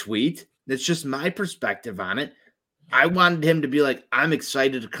in the tweet. That's just my perspective on it. I wanted him to be like, I'm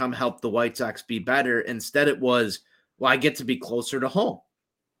excited to come help the White Sox be better. Instead, it was, well, I get to be closer to home.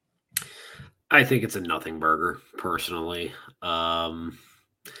 I think it's a nothing burger, personally.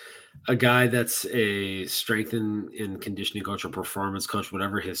 A guy that's a strength and conditioning coach or performance coach,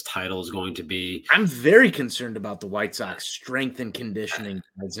 whatever his title is going to be. I'm very concerned about the White Sox strength and conditioning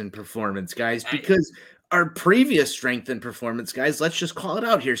guys and performance guys, because our previous strength and performance guys, let's just call it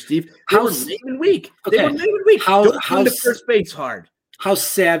out here, Steve. They were late and weak. They were late and weak. How the first base hard. How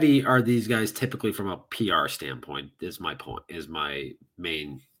savvy are these guys typically from a PR standpoint? Is my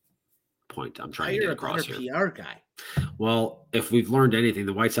main point I'm trying to get across here. PR guy. Well, if we've learned anything,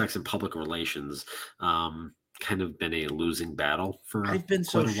 the White Sox in public relations kind of been a losing battle for. I've been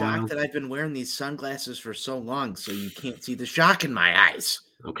so shocked that I've been wearing these sunglasses for so long, so you can't see the shock in my eyes.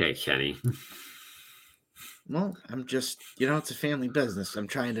 Okay, Kenny. Well, I'm just, it's a family business. I'm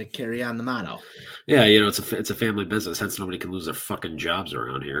trying to carry on the motto. Yeah, it's a family business. Hence, nobody can lose their fucking jobs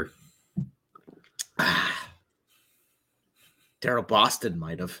around here. Daryl Boston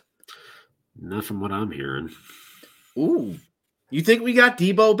might have. Not from what I'm hearing. Ooh. You think we got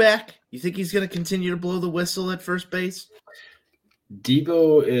Debo back? You think he's going to continue to blow the whistle at first base?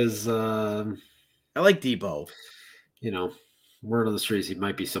 Debo is... I like Debo. Word on the streets, he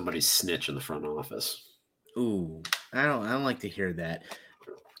might be somebody's snitch in the front office. Ooh, I don't like to hear that.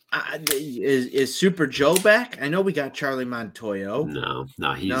 Is Super Joe back? I know we got Charlie Montoyo.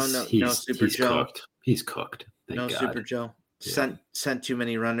 No, he's Super Joe. cooked. He's cooked. Thank God. Super Joe. Yeah. Sent too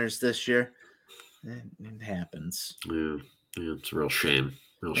many runners this year. It happens. Yeah, it's a real shame.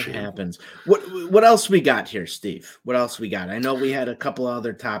 Real shame. It happens. What else we got here, Steve? What else we got? I know we had a couple of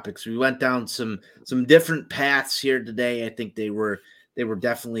other topics. We went down some different paths here today. I think they were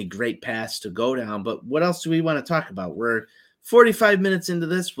definitely great paths to go down. But what else do we want to talk about? We're 45 minutes into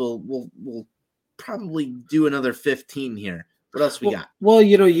this. We'll probably do another 15 here. What else we got? Well,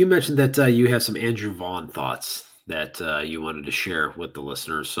 you mentioned that you have some Andrew Vaughn thoughts that you wanted to share with the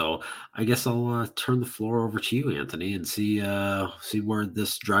listeners. So I guess I'll turn the floor over to you, Anthony, and see where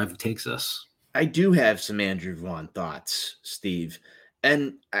this drive takes us. I do have some Andrew Vaughn thoughts, Steve.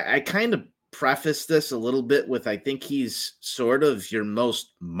 And I kind of preface this a little bit with, I think he's sort of your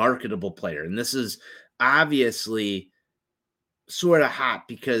most marketable player. And this is obviously sort of hot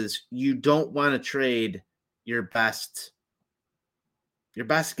because you don't want to trade your best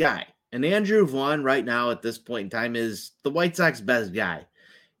guy. And Andrew Vaughn right now at this point in time is the White Sox best guy.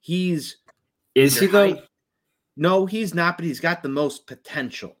 Is he though? No, he's not, but he's got the most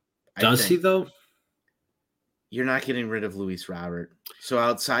potential. Does he though? You're not getting rid of Luis Robert. So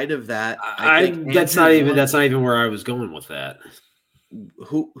outside of that, that's not even where I was going with that.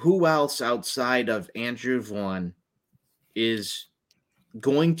 Who else outside of Andrew Vaughn is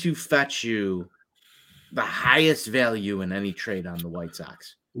going to fetch you the highest value in any trade on the White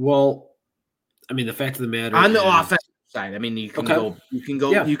Sox? Well, I mean, the fact of the matter on the offensive side, I mean, you can go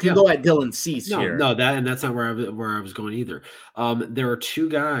at Dylan Cease here. No, that's not where I was going either. There are two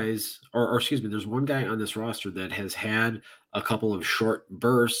guys, or excuse me, there's one guy on this roster that has had a couple of short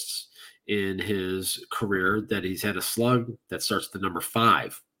bursts in his career that he's had a slug that starts at the number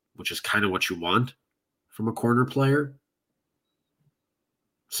 5, which is kind of what you want from a corner player.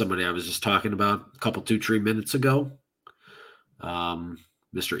 Somebody I was just talking about a couple 2-3 minutes ago.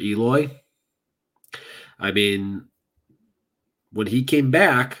 Mr. Eloy. I mean, when he came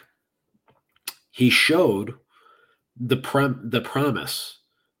back, he showed the promise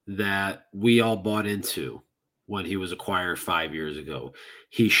that we all bought into when he was acquired 5 years ago.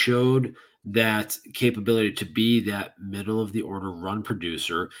 He showed that capability to be that middle of the order run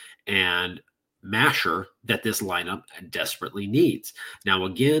producer and masher that this lineup desperately needs. Now,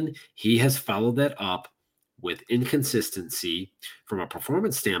 again, he has followed that up with inconsistency from a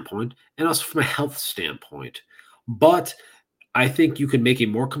performance standpoint and also from a health standpoint. But I think you can make a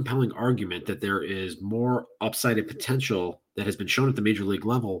more compelling argument that there is more upside and potential that has been shown at the major league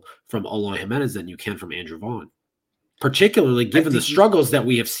level from Eloy Jimenez than you can from Andrew Vaughn, particularly given the struggles that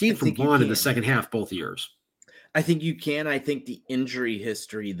we have seen from Vaughn in the second half both years. I think you can. I think the injury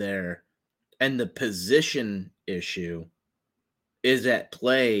history there and the position issue is at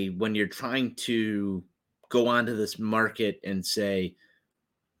play when you're trying to go onto this market and say,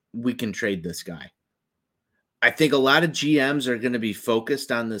 we can trade this guy. I think a lot of GMs are going to be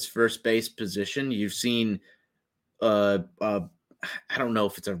focused on this first base position. You've seen, I don't know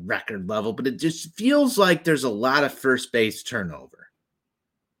if it's a record level, but it just feels like there's a lot of first base turnover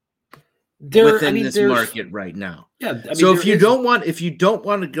within this market right now. Yeah. I mean, so if you don't want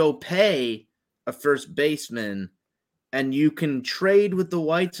to go pay a first baseman and you can trade with the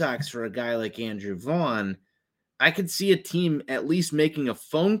White Sox for a guy like Andrew Vaughn, I could see a team at least making a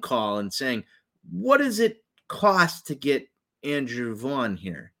phone call and saying, what does it cost to get Andrew Vaughn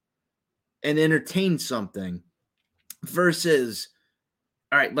here, and entertain something versus,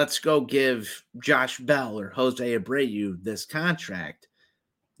 all right, let's go give Josh Bell or Jose Abreu this contract.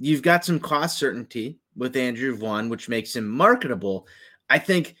 You've got some cost certainty with Andrew Vaughn, which makes him marketable. I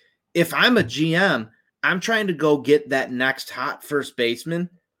think if I'm a GM, I'm trying to go get that next hot first baseman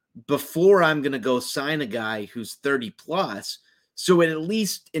before I'm going to go sign a guy who's 30 plus. So it at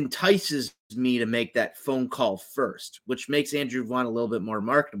least entices me to make that phone call first, which makes Andrew Vaughn a little bit more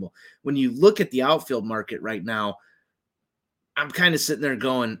marketable. When you look at the outfield market right now, I'm kind of sitting there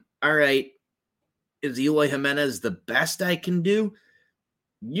going, all right, is Eloy Jimenez the best I can do?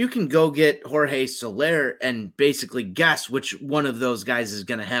 You can go get Jorge Soler and basically guess which one of those guys is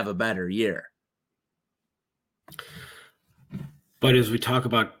going to have a better year. But as we talk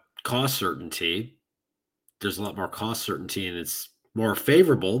about cost certainty, there's a lot more cost certainty, and it's more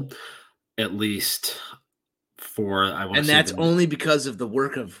favorable, at least for and that's only because of the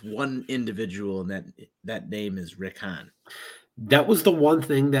work of one individual, and that name is Rick Hahn. That was the one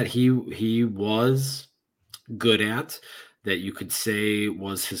thing that he was good at, that you could say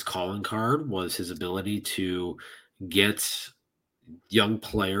was his calling card, was his ability to get young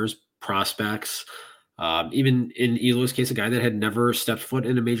players, prospects. Even in Eloy's case, a guy that had never stepped foot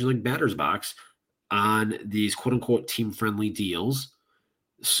in a major league batter's box on these quote unquote team friendly deals.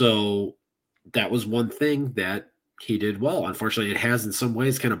 So that was one thing that he did well. Unfortunately, it has in some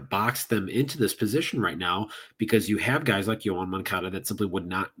ways kind of boxed them into this position right now because you have guys like Yoan Moncada that simply would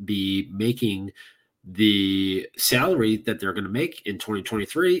not be making the salary that they're going to make in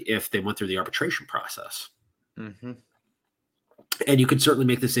 2023 if they went through the arbitration process. Mm-hmm. And you could certainly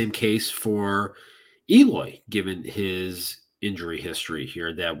make the same case for Eloy, given his injury history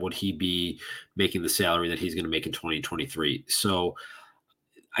here, that would he be making the salary that he's going to make in 2023? So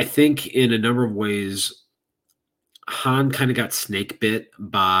I think in a number of ways, Hahn kind of got snake bit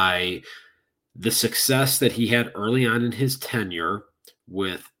by the success that he had early on in his tenure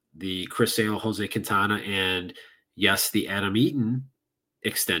with the Chris Sale, Jose Quintana, and yes, the Adam Eaton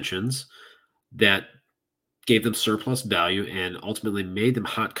extensions that gave them surplus value and ultimately made them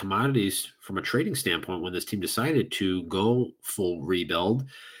hot commodities from a trading standpoint when this team decided to go full rebuild.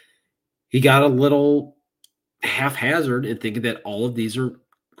 He got a little haphazard in thinking that all of these are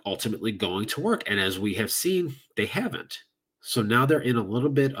ultimately going to work. And as we have seen, they haven't. So now they're in a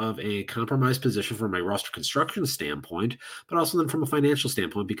little bit of a compromised position from a roster construction standpoint, but also then from a financial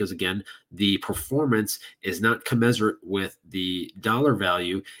standpoint, because again, the performance is not commensurate with the dollar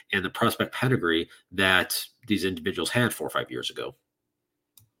value and the prospect pedigree that these individuals had 4 or 5 years ago.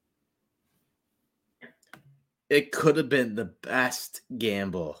 It could have been the best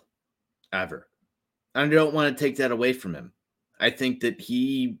gamble ever. I don't want to take that away from him. I think that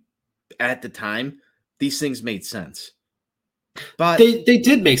he, at the time, these things made sense. But they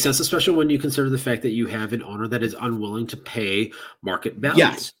did make sense, especially when you consider the fact that you have an owner that is unwilling to pay market value.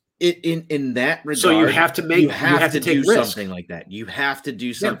 Yes, in that regard, so you have to make you have to take do risk. something like that. You have to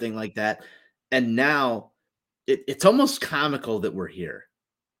do something like that. And now it's almost comical that we're here.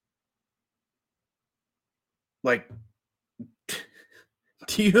 Like,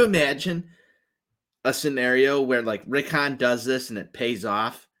 do you imagine a scenario where like Rick Hahn does this and it pays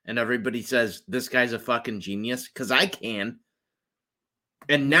off and everybody says this guy's a fucking genius? Because I can.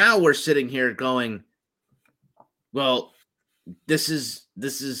 And now we're sitting here going, well, this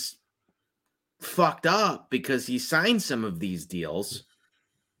is fucked up because he signed some of these deals.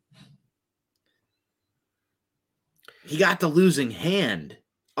 He got the losing hand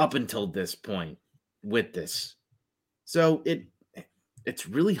up until this point with this. So it's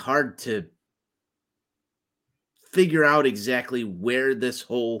really hard to figure out exactly where this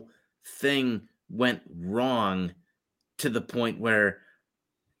whole thing went wrong to the point where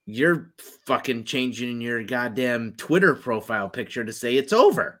you're fucking changing your goddamn Twitter profile picture to say it's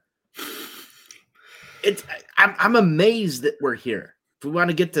over. I'm amazed that we're here. If we want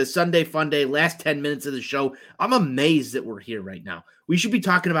to get to Sunday Fun Day, last 10 minutes of the show, I'm amazed that we're here right now. We should be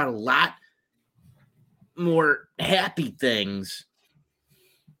talking about a lot more happy things.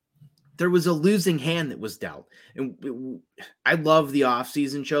 There was a losing hand that was dealt. And I love the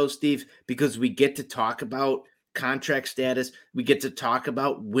off-season show, Steve, because we get to talk about contract status. We get to talk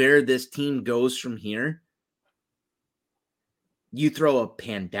about where this team goes from here. You throw a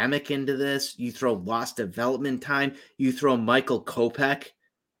pandemic into this. You throw lost development time. You throw Michael Kopech,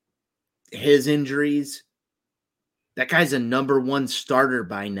 his injuries. That guy's a number one starter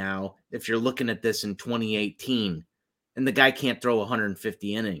by now if you're looking at this in 2018. And the guy can't throw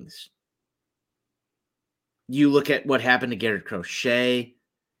 150 innings. You look at what happened to Garrett Crochet.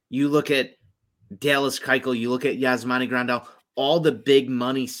 You look at Dallas Keuchel. You look at Yasmani Grandal. All the big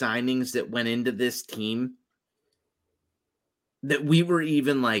money signings that went into this team that we were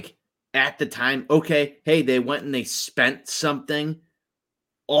even like at the time, okay, hey, they went and they spent something,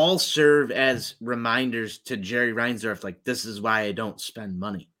 all serve as reminders to Jerry Reinsdorf, like, this is why I don't spend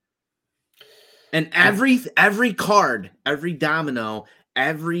money. And every card, every domino,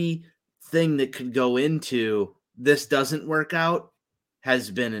 everything that could go into this doesn't work out has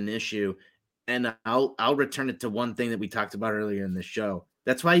been an issue. And I'll return it to one thing that we talked about earlier in the show.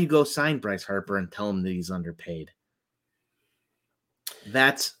 That's why you go sign Bryce Harper and tell him that he's underpaid.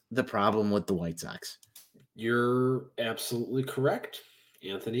 That's the problem with the White Sox. You're absolutely correct,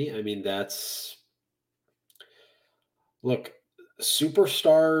 Anthony. I mean, look,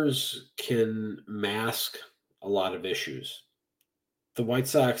 superstars can mask a lot of issues. The White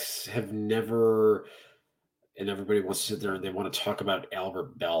Sox have never, and everybody wants to sit there and they want to talk about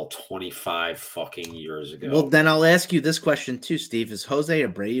Albert Bell 25 fucking years ago. Well, then I'll ask you this question too, Steve. Is Jose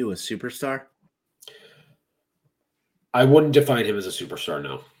Abreu a superstar? I wouldn't define him as a superstar,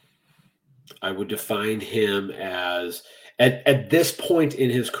 no. I would define him as, at this point in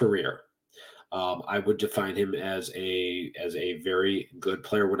his career, I would define him as a very good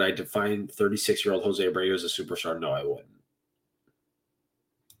player. Would I define 36-year-old Jose Abreu as a superstar? No, I wouldn't.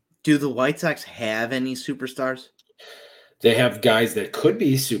 Do the White Sox have any superstars? They have guys that could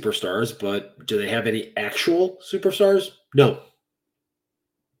be superstars, but do they have any actual superstars? No.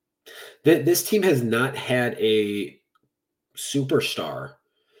 This team has not had a superstar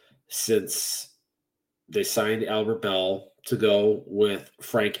since they signed Albert Bell to go with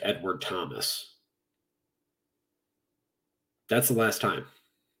Frank Edward Thomas. That's the last time.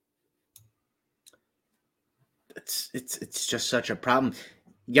 It's just such a problem.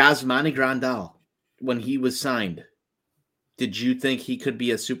 Yasmani Grandal, when he was signed, did you think he could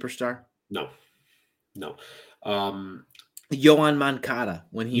be a superstar? No. Yohan Moncada,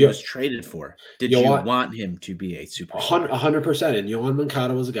 when he was traded for, did you want him to be a superstar? 100%. And Yohan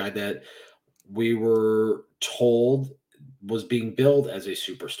Moncada was a guy that we were told was being billed as a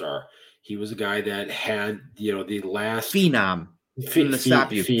superstar. He was a guy that had, the last phenom. I'm going to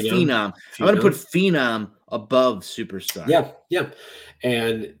stop you. Phenom. I'm going to put phenom above superstar. Yeah.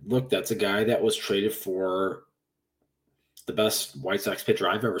 And look, that's a guy that was traded for the best White Sox pitcher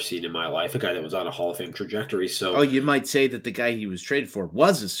I've ever seen in my life, a guy that was on a Hall of Fame trajectory. So, you might say that the guy he was traded for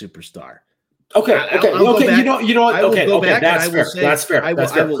was a superstar. Okay. You know what? Okay. That's fair.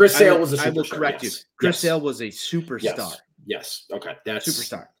 Chris Sale was a superstar. I will correct you. Chris Sale was a superstar. Yes. Okay. That's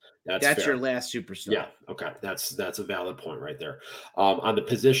superstar. That's your last superstar. Yeah. Okay. That's a valid point right there. On the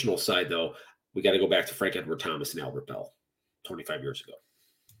positional side, though, we got to go back to Frank Edward Thomas and Albert Bell, 25 years ago.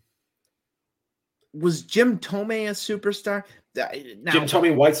 Was Jim Thome a superstar? Jim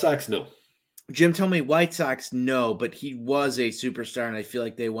Thome, White Sox, no. Jim Thome, White Sox, no, but he was a superstar, and I feel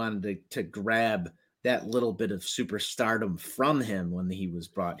like they wanted to grab that little bit of superstardom from him when he was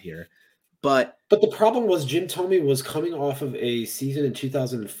brought here. But the problem was Jim Thome was coming off of a season in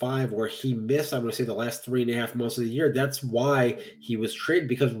 2005 where he missed, I'm going to say, the last 3.5 months of the year. That's why he was traded,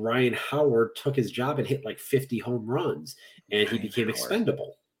 because Ryan Howard took his job and hit like 50 home runs, and he became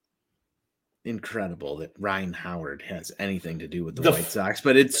expendable. Incredible that Ryan Howard has anything to do with the White Sox,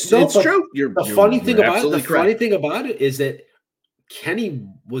 but it's true. The funny thing about it is that Kenny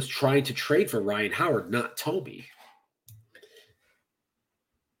was trying to trade for Ryan Howard, not Thome.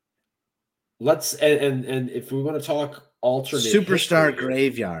 Let's and if we want to talk alternate superstar history,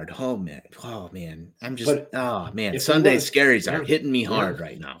 graveyard. Oh man, I'm just Sunday scaries are hitting me hard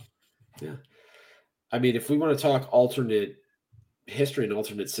right now. Yeah, I mean, if we want to talk alternate history and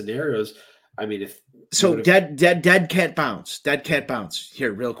alternate scenarios. I mean, dead cat bounce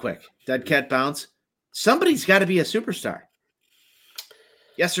here real quick. Dead cat bounce. Somebody's got to be a superstar.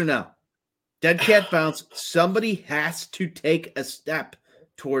 Yes or no? Dead cat bounce. Somebody has to take a step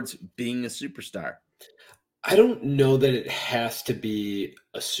towards being a superstar. I don't know that it has to be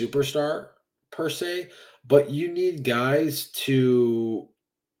a superstar per se, but you need guys to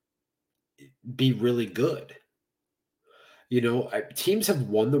be really good. Teams have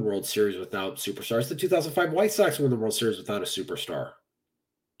won the World Series without superstars. The 2005 White Sox won the World Series without a superstar.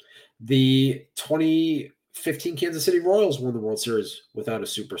 The 2015 Kansas City Royals won the World Series without a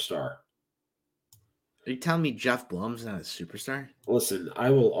superstar. Are you telling me Jeff Blum's not a superstar? Listen, I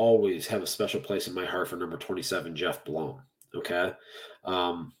will always have a special place in my heart for number 27, Jeff Blum. Okay,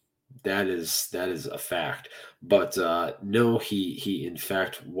 that is a fact. But no, he in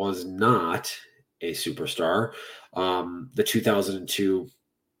fact was not a superstar. The 2002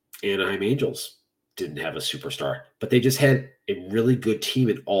 Anaheim Angels didn't have a superstar, but they just had a really good team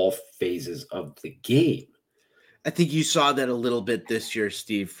in all phases of the game. I think you saw that a little bit this year,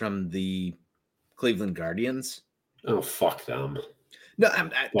 Steve, from the Cleveland Guardians. Oh, fuck them. No,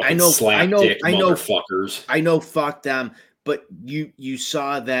 I know, motherfuckers. I know, fuck them. But you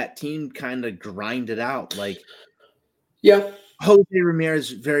saw that team kind of grind it out, yeah. Jose Ramirez,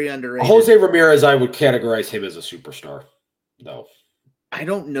 very underrated. Jose Ramirez, I would categorize him as a superstar, though. I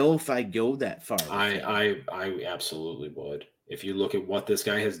don't know if I go that far. I absolutely would. If you look at what this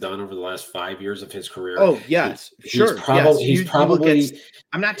guy has done over the last 5 years of his career. Oh, yes. Sure. He's probably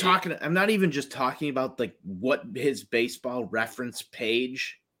I'm not even just talking about what his baseball reference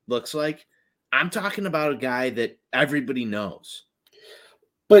page looks like. I'm talking about a guy that everybody knows.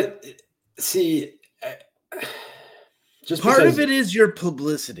 But see, just part of it is your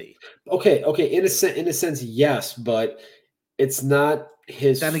publicity. Okay. In a sense, yes, but it's not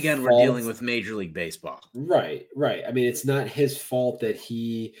his. Then again, fault. We're dealing with Major League Baseball. Right. I mean, it's not his fault that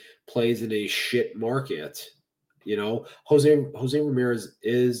he plays in a shit market. Jose Ramirez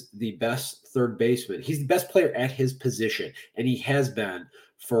is the best third baseman. He's the best player at his position, and he has been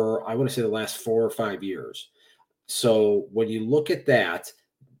for, I want to say, the last 4 or 5 years. So when you look at that,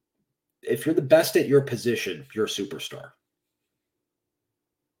 the best at your position, you're a superstar.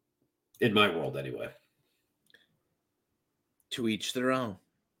 In my world, anyway. To each their own.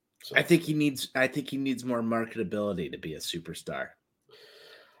 So, I think he needs more marketability to be a superstar.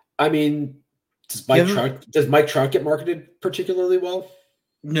 I mean, does Mike Trout get marketed particularly well?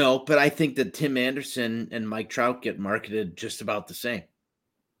 No, but I think that Tim Anderson and Mike Trout get marketed just about the same.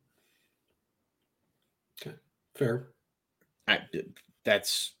 Okay, fair.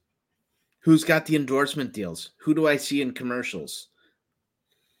 That's who's got the endorsement deals. Who do I see in commercials?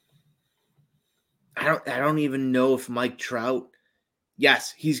 I don't even know if Mike Trout.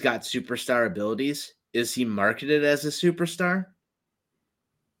 Yes, he's got superstar abilities. Is he marketed as a superstar?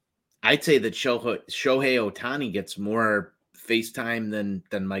 I'd say that Shohei Ohtani gets more face time than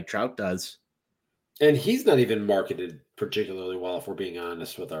Mike Trout does. And he's not even marketed particularly well, if we're being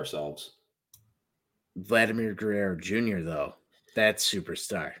honest with ourselves. Vladimir Guerrero Jr., though, that's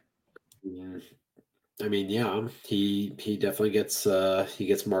superstar. I mean, yeah, he definitely gets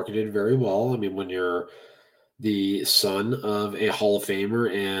marketed very well. I mean, when you're the son of a Hall of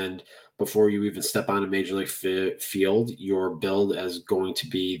Famer, and before you even step on a major league field, you're billed as going to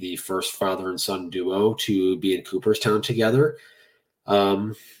be the first father and son duo to be in Cooperstown together.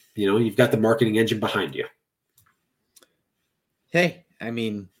 You've got the marketing engine behind you. Hey, I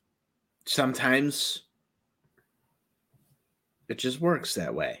mean, sometimes it just works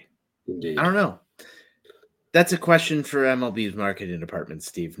that way. Indeed. I don't know. That's a question for MLB's marketing department,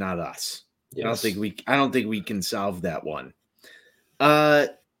 Steve, not us. Yes. I don't think we can solve that one.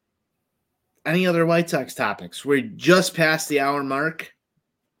 Any other White Sox topics? We're just past the hour mark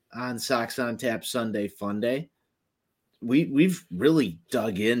on Sox on Tap Sunday Fun Day. We've really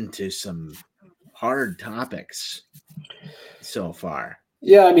dug into some hard topics so far.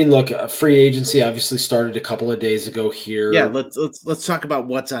 Yeah, I mean, look, free agency obviously started a couple of days ago here. Yeah, let's talk about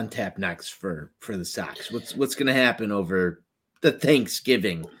what's on tap next for the Sox. What's going to happen over the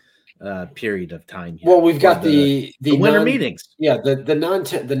Thanksgiving period of time here? Well, we've got the winter meetings. Yeah,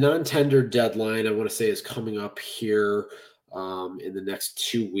 the non-tender deadline, I want to say, is coming up here in the next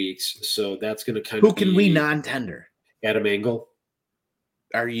 2 weeks. So that's going to kind of Who can we non-tender? Adam Engel.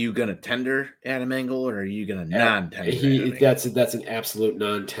 Are you going to tender Adam Engel, or are you going to non-tender? That's an absolute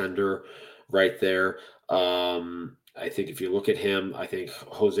non-tender right there. I think if you look at him, I think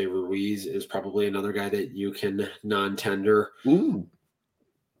Jose Ruiz is probably another guy that you can non-tender. Ooh.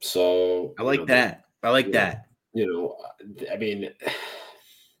 So I like that. I like that. I mean,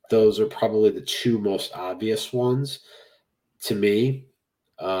 those are probably the two most obvious ones to me.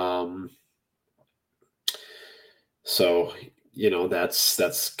 So,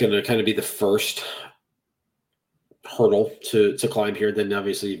 that's going to kind of be the first hurdle to climb here. Then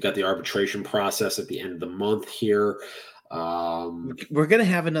obviously you've got the arbitration process at the end of the month here. We're going to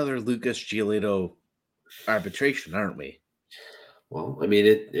have another Lucas Giolito arbitration, aren't we? Well, I mean,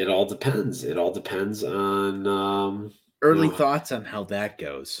 it all depends. It all depends on early thoughts on how that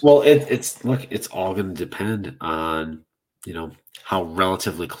goes. Well, it's all going to depend on, how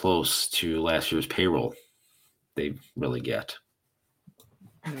relatively close to last year's payroll they really get.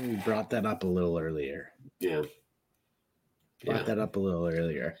 We brought that up a little earlier. Yeah. That up a little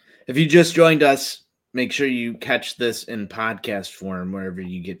earlier. If you just joined us, make sure you catch this in podcast form wherever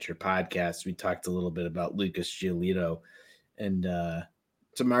you get your podcasts. We talked a little bit about Lucas Giolito and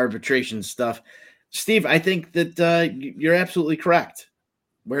some arbitration stuff. Steve, I think that you're absolutely correct.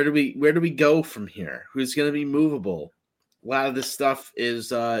 Where do we go from here? Who's going to be movable? A lot of this stuff is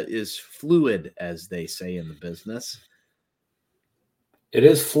fluid, as they say in the business. It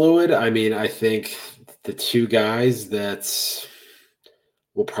is fluid. I mean, I think the two guys that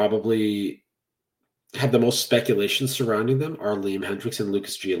will probably have the most speculation surrounding them are Liam Hendriks and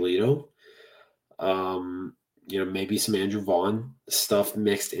Lucas Giolito. Maybe some Andrew Vaughn stuff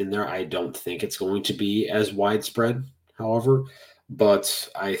mixed in there. I don't think it's going to be as widespread, however. But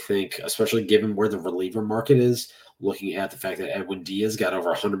I think, especially given where the reliever market is, looking at the fact that Edwin Diaz got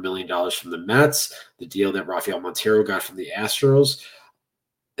over $100 million from the Mets, the deal that Rafael Montero got from the Astros,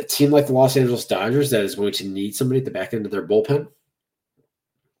 a team like the Los Angeles Dodgers that is going to need somebody at the back end of their bullpen,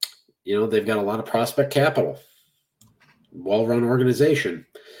 they've got a lot of prospect capital, well-run organization.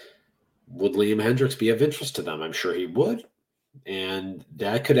 Would Liam Hendriks be of interest to them? I'm sure he would. And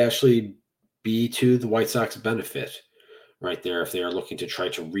that could actually be to the White Sox benefit right there if they are looking to try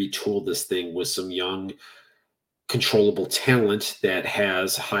to retool this thing with some young, controllable talent that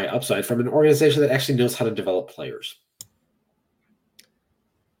has high upside from an organization that actually knows how to develop players.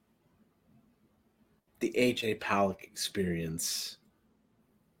 The A.J. Pollock experience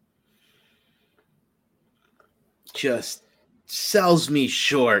just sells me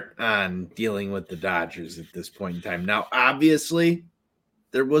short on dealing with the Dodgers at this point in time. Now, obviously,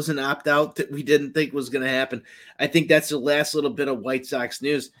 there was an opt-out that we didn't think was going to happen. I think that's the last little bit of White Sox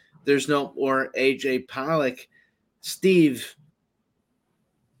news. There's no more A.J. Pollock. Steve,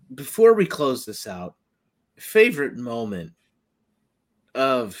 before we close this out, favorite moment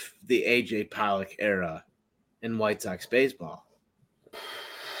of the A.J. Pollock era in White Sox baseball?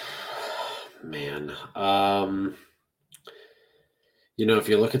 Man, if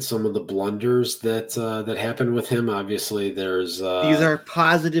you look at some of the blunders that happened with him, obviously there's these are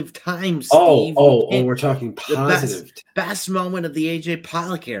positive times. Steve. Oh, we're talking positive. The best moment of the AJ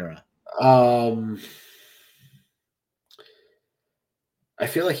Pollock era. I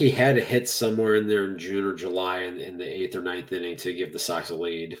feel like he had a hit somewhere in there in June or July in the 8th or 9th inning to give the Sox a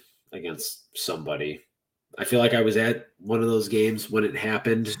lead against somebody. I feel like I was at one of those games when it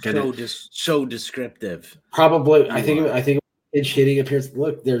happened. So descriptive. Probably, I think pitch hitting appearance.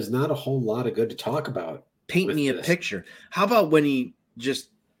 Look, there's not a whole lot of good to talk about. Paint me a picture. How about when he just,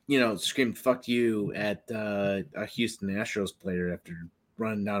 screamed "fuck you" at a Houston Astros player after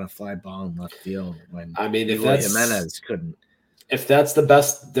running down a fly ball in left field when Jimenez couldn't. If that's the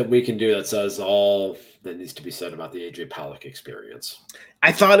best that we can do, that says all that needs to be said about the AJ Pollock experience.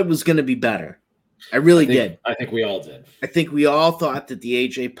 I thought it was going to be better. I really did. I think we all did. I think we all thought that the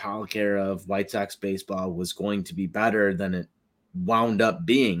AJ Pollock era of White Sox baseball was going to be better than it wound up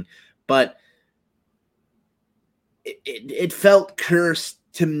being. But it felt cursed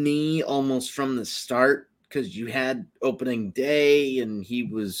to me almost from the start because you had opening day and he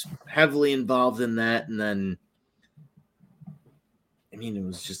was heavily involved in that. And then, it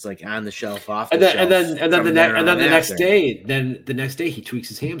was just like on the shelf, off the shelf. And then the next day he tweaks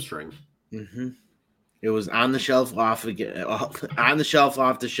his hamstring. Mm-hmm. It was on the shelf, off again, on the shelf,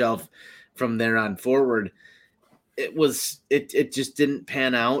 off the shelf. From there on forward, it just didn't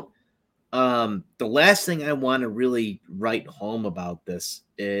pan out. The last thing I want to really write home about this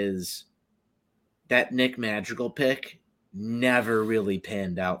is that Nick Madrigal pick never really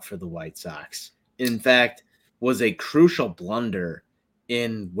panned out for the White Sox. In fact, was a crucial blunder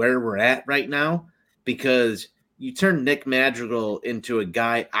in where we're at right now because you turn Nick Madrigal into a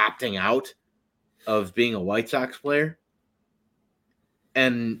guy opting out of being a White Sox player,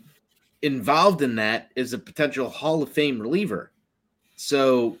 and involved in that is a potential Hall of Fame reliever.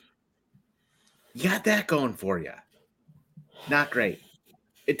 So you got that going for you. Not great.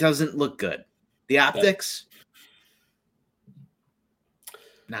 It doesn't look good. The optics,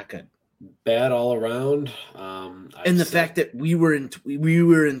 not good. Bad all around. And the fact that we were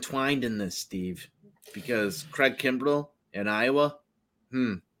entwined in this, Steve, because Craig Kimbrell in Iowa.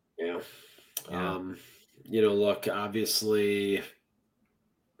 Yeah. Look, obviously,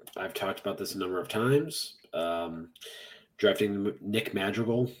 I've talked about this a number of times. Drafting Nick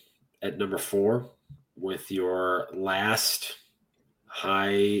Madrigal at number 4 with your last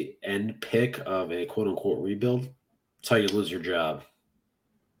high-end pick of a quote-unquote rebuild, that's how you lose your job.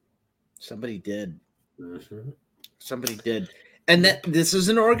 Somebody did. Mm-hmm. Somebody did. And that this is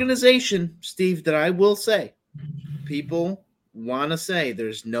an organization, Steve, that I will say, people want to say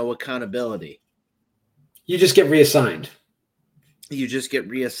there's no accountability. You just get reassigned.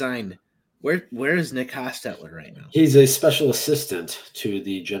 Where is Nick Hostetler right now? He's a special assistant to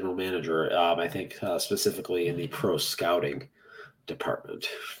the general manager, I think specifically in the pro scouting department.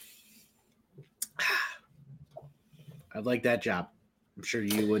 I'd like that job. I'm sure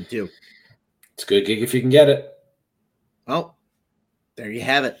you would too. It's a good gig if you can get it. Well, there you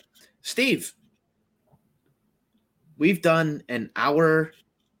have it. Steve, we've done an hour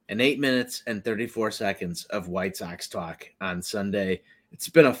and 8 minutes and 34 seconds of White Sox talk on Sunday. It's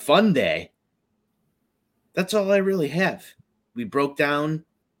been a fun day. That's all I really have. We broke down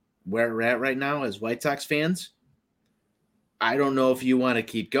where we're at right now as White Sox fans. I don't know if you want to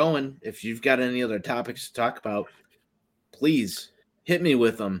keep going. If you've got any other topics to talk about, please hit me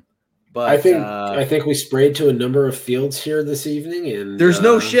with them. But I think we sprayed to a number of fields here this evening, and there's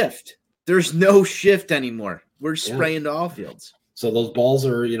no shift. There's no shift anymore. We're spraying to all fields. So those balls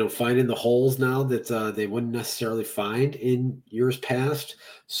are, finding the holes now that they wouldn't necessarily find in years past.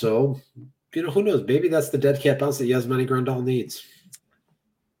 So, who knows? Maybe that's the dead cat bounce that Yasmani Grandal needs.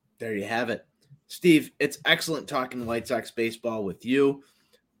 There you have it. Steve, it's excellent talking White Sox baseball with you.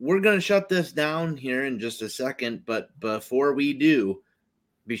 We're going to shut this down here in just a second, but before we do,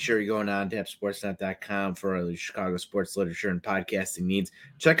 be sure you go on OnTapSportsNet.com for the Chicago sports literature and podcasting needs.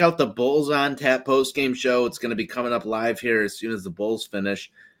 Check out the Bulls on Tap postgame show. It's going to be coming up live here as soon as the Bulls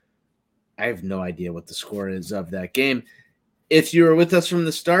finish. I have no idea what the score is of that game. If you were with us from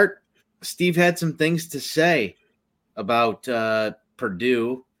the start, Steve had some things to say about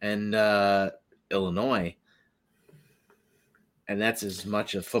Purdue and Illinois. And that's as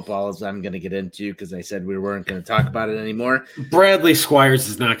much of football as I'm going to get into because I said we weren't going to talk about it anymore. Bradley Squires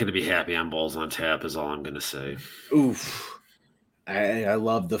is not going to be happy on Bulls on Tap is all I'm going to say. Oof. I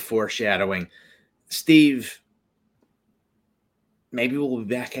love the foreshadowing. Steve, maybe we'll be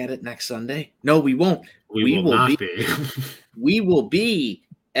back at it next Sunday. No, we won't. We will not be. We will be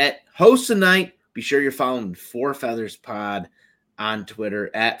at Host Night. Be sure you're following Four Feathers Pod on Twitter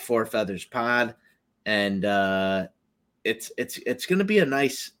at Four Feathers Pod. And it's going to be a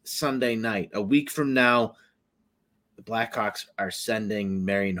nice Sunday night. A week from now, the Blackhawks are sending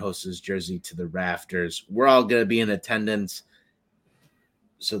Marian Host's jersey to the rafters. We're all going to be in attendance.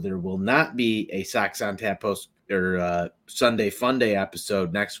 So there will not be a Sox on Tap post or Sunday Fun Day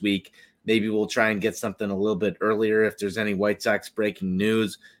episode next week. Maybe we'll try and get something a little bit earlier if there's any White Sox breaking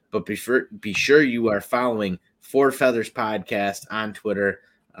news. But be sure you are following Four Feathers Podcast on Twitter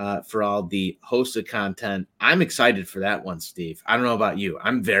for all the hosted content. I'm excited for that one, Steve. I don't know about you.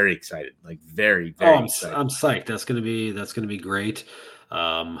 I'm very excited. Like very, very excited. I'm psyched. That's gonna be great.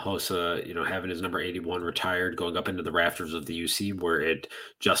 Hossa, having his number 81 retired, going up into the rafters of the UC where it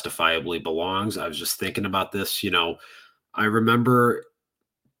justifiably belongs. I was just thinking about this. I remember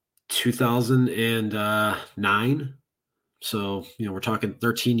 2009. So, we're talking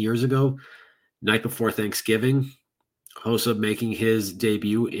 13 years ago, night before Thanksgiving, Hossa making his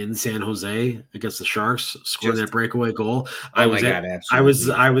debut in San Jose against the Sharks, scoring that breakaway goal. I was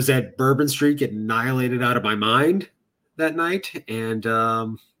at Bourbon Street getting annihilated out of my mind that night. And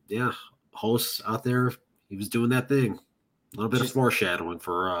Hoss out there, he was doing that thing. A little bit of foreshadowing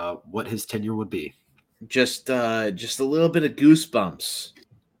for what his tenure would be. Just a little bit of goosebumps.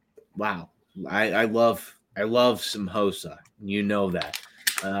 Wow. I love some Hossa. You know that.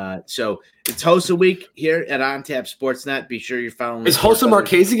 So it's Hossa week here at On Tap Sportsnet. Be sure you're following. Is Hossa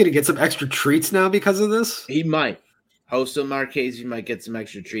Marchese going to get some extra treats now because of this? He might. Hossa Marchese might get some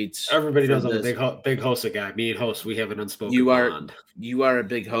extra treats. Everybody knows I'm a big Hossa guy. Me and Hossa, we have an unspoken bond. You are a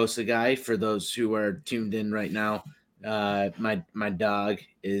big Hossa guy. For those who are tuned in right now, my dog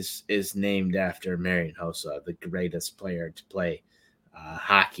is named after Marian Hossa, the greatest player to play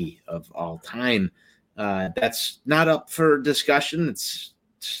hockey of all time. That's not up for discussion. It's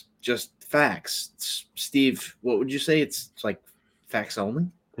just facts. Steve, what would you say? It's like facts only?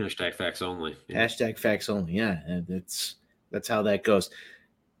 Hashtag facts only. Yeah. Hashtag facts only. Yeah, that's how that goes.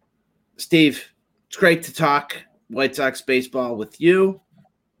 Steve, it's great to talk White Sox baseball with you.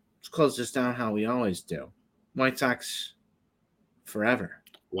 Let's close this down how we always do. White Sox forever.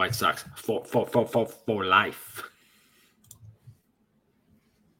 White Sox for life.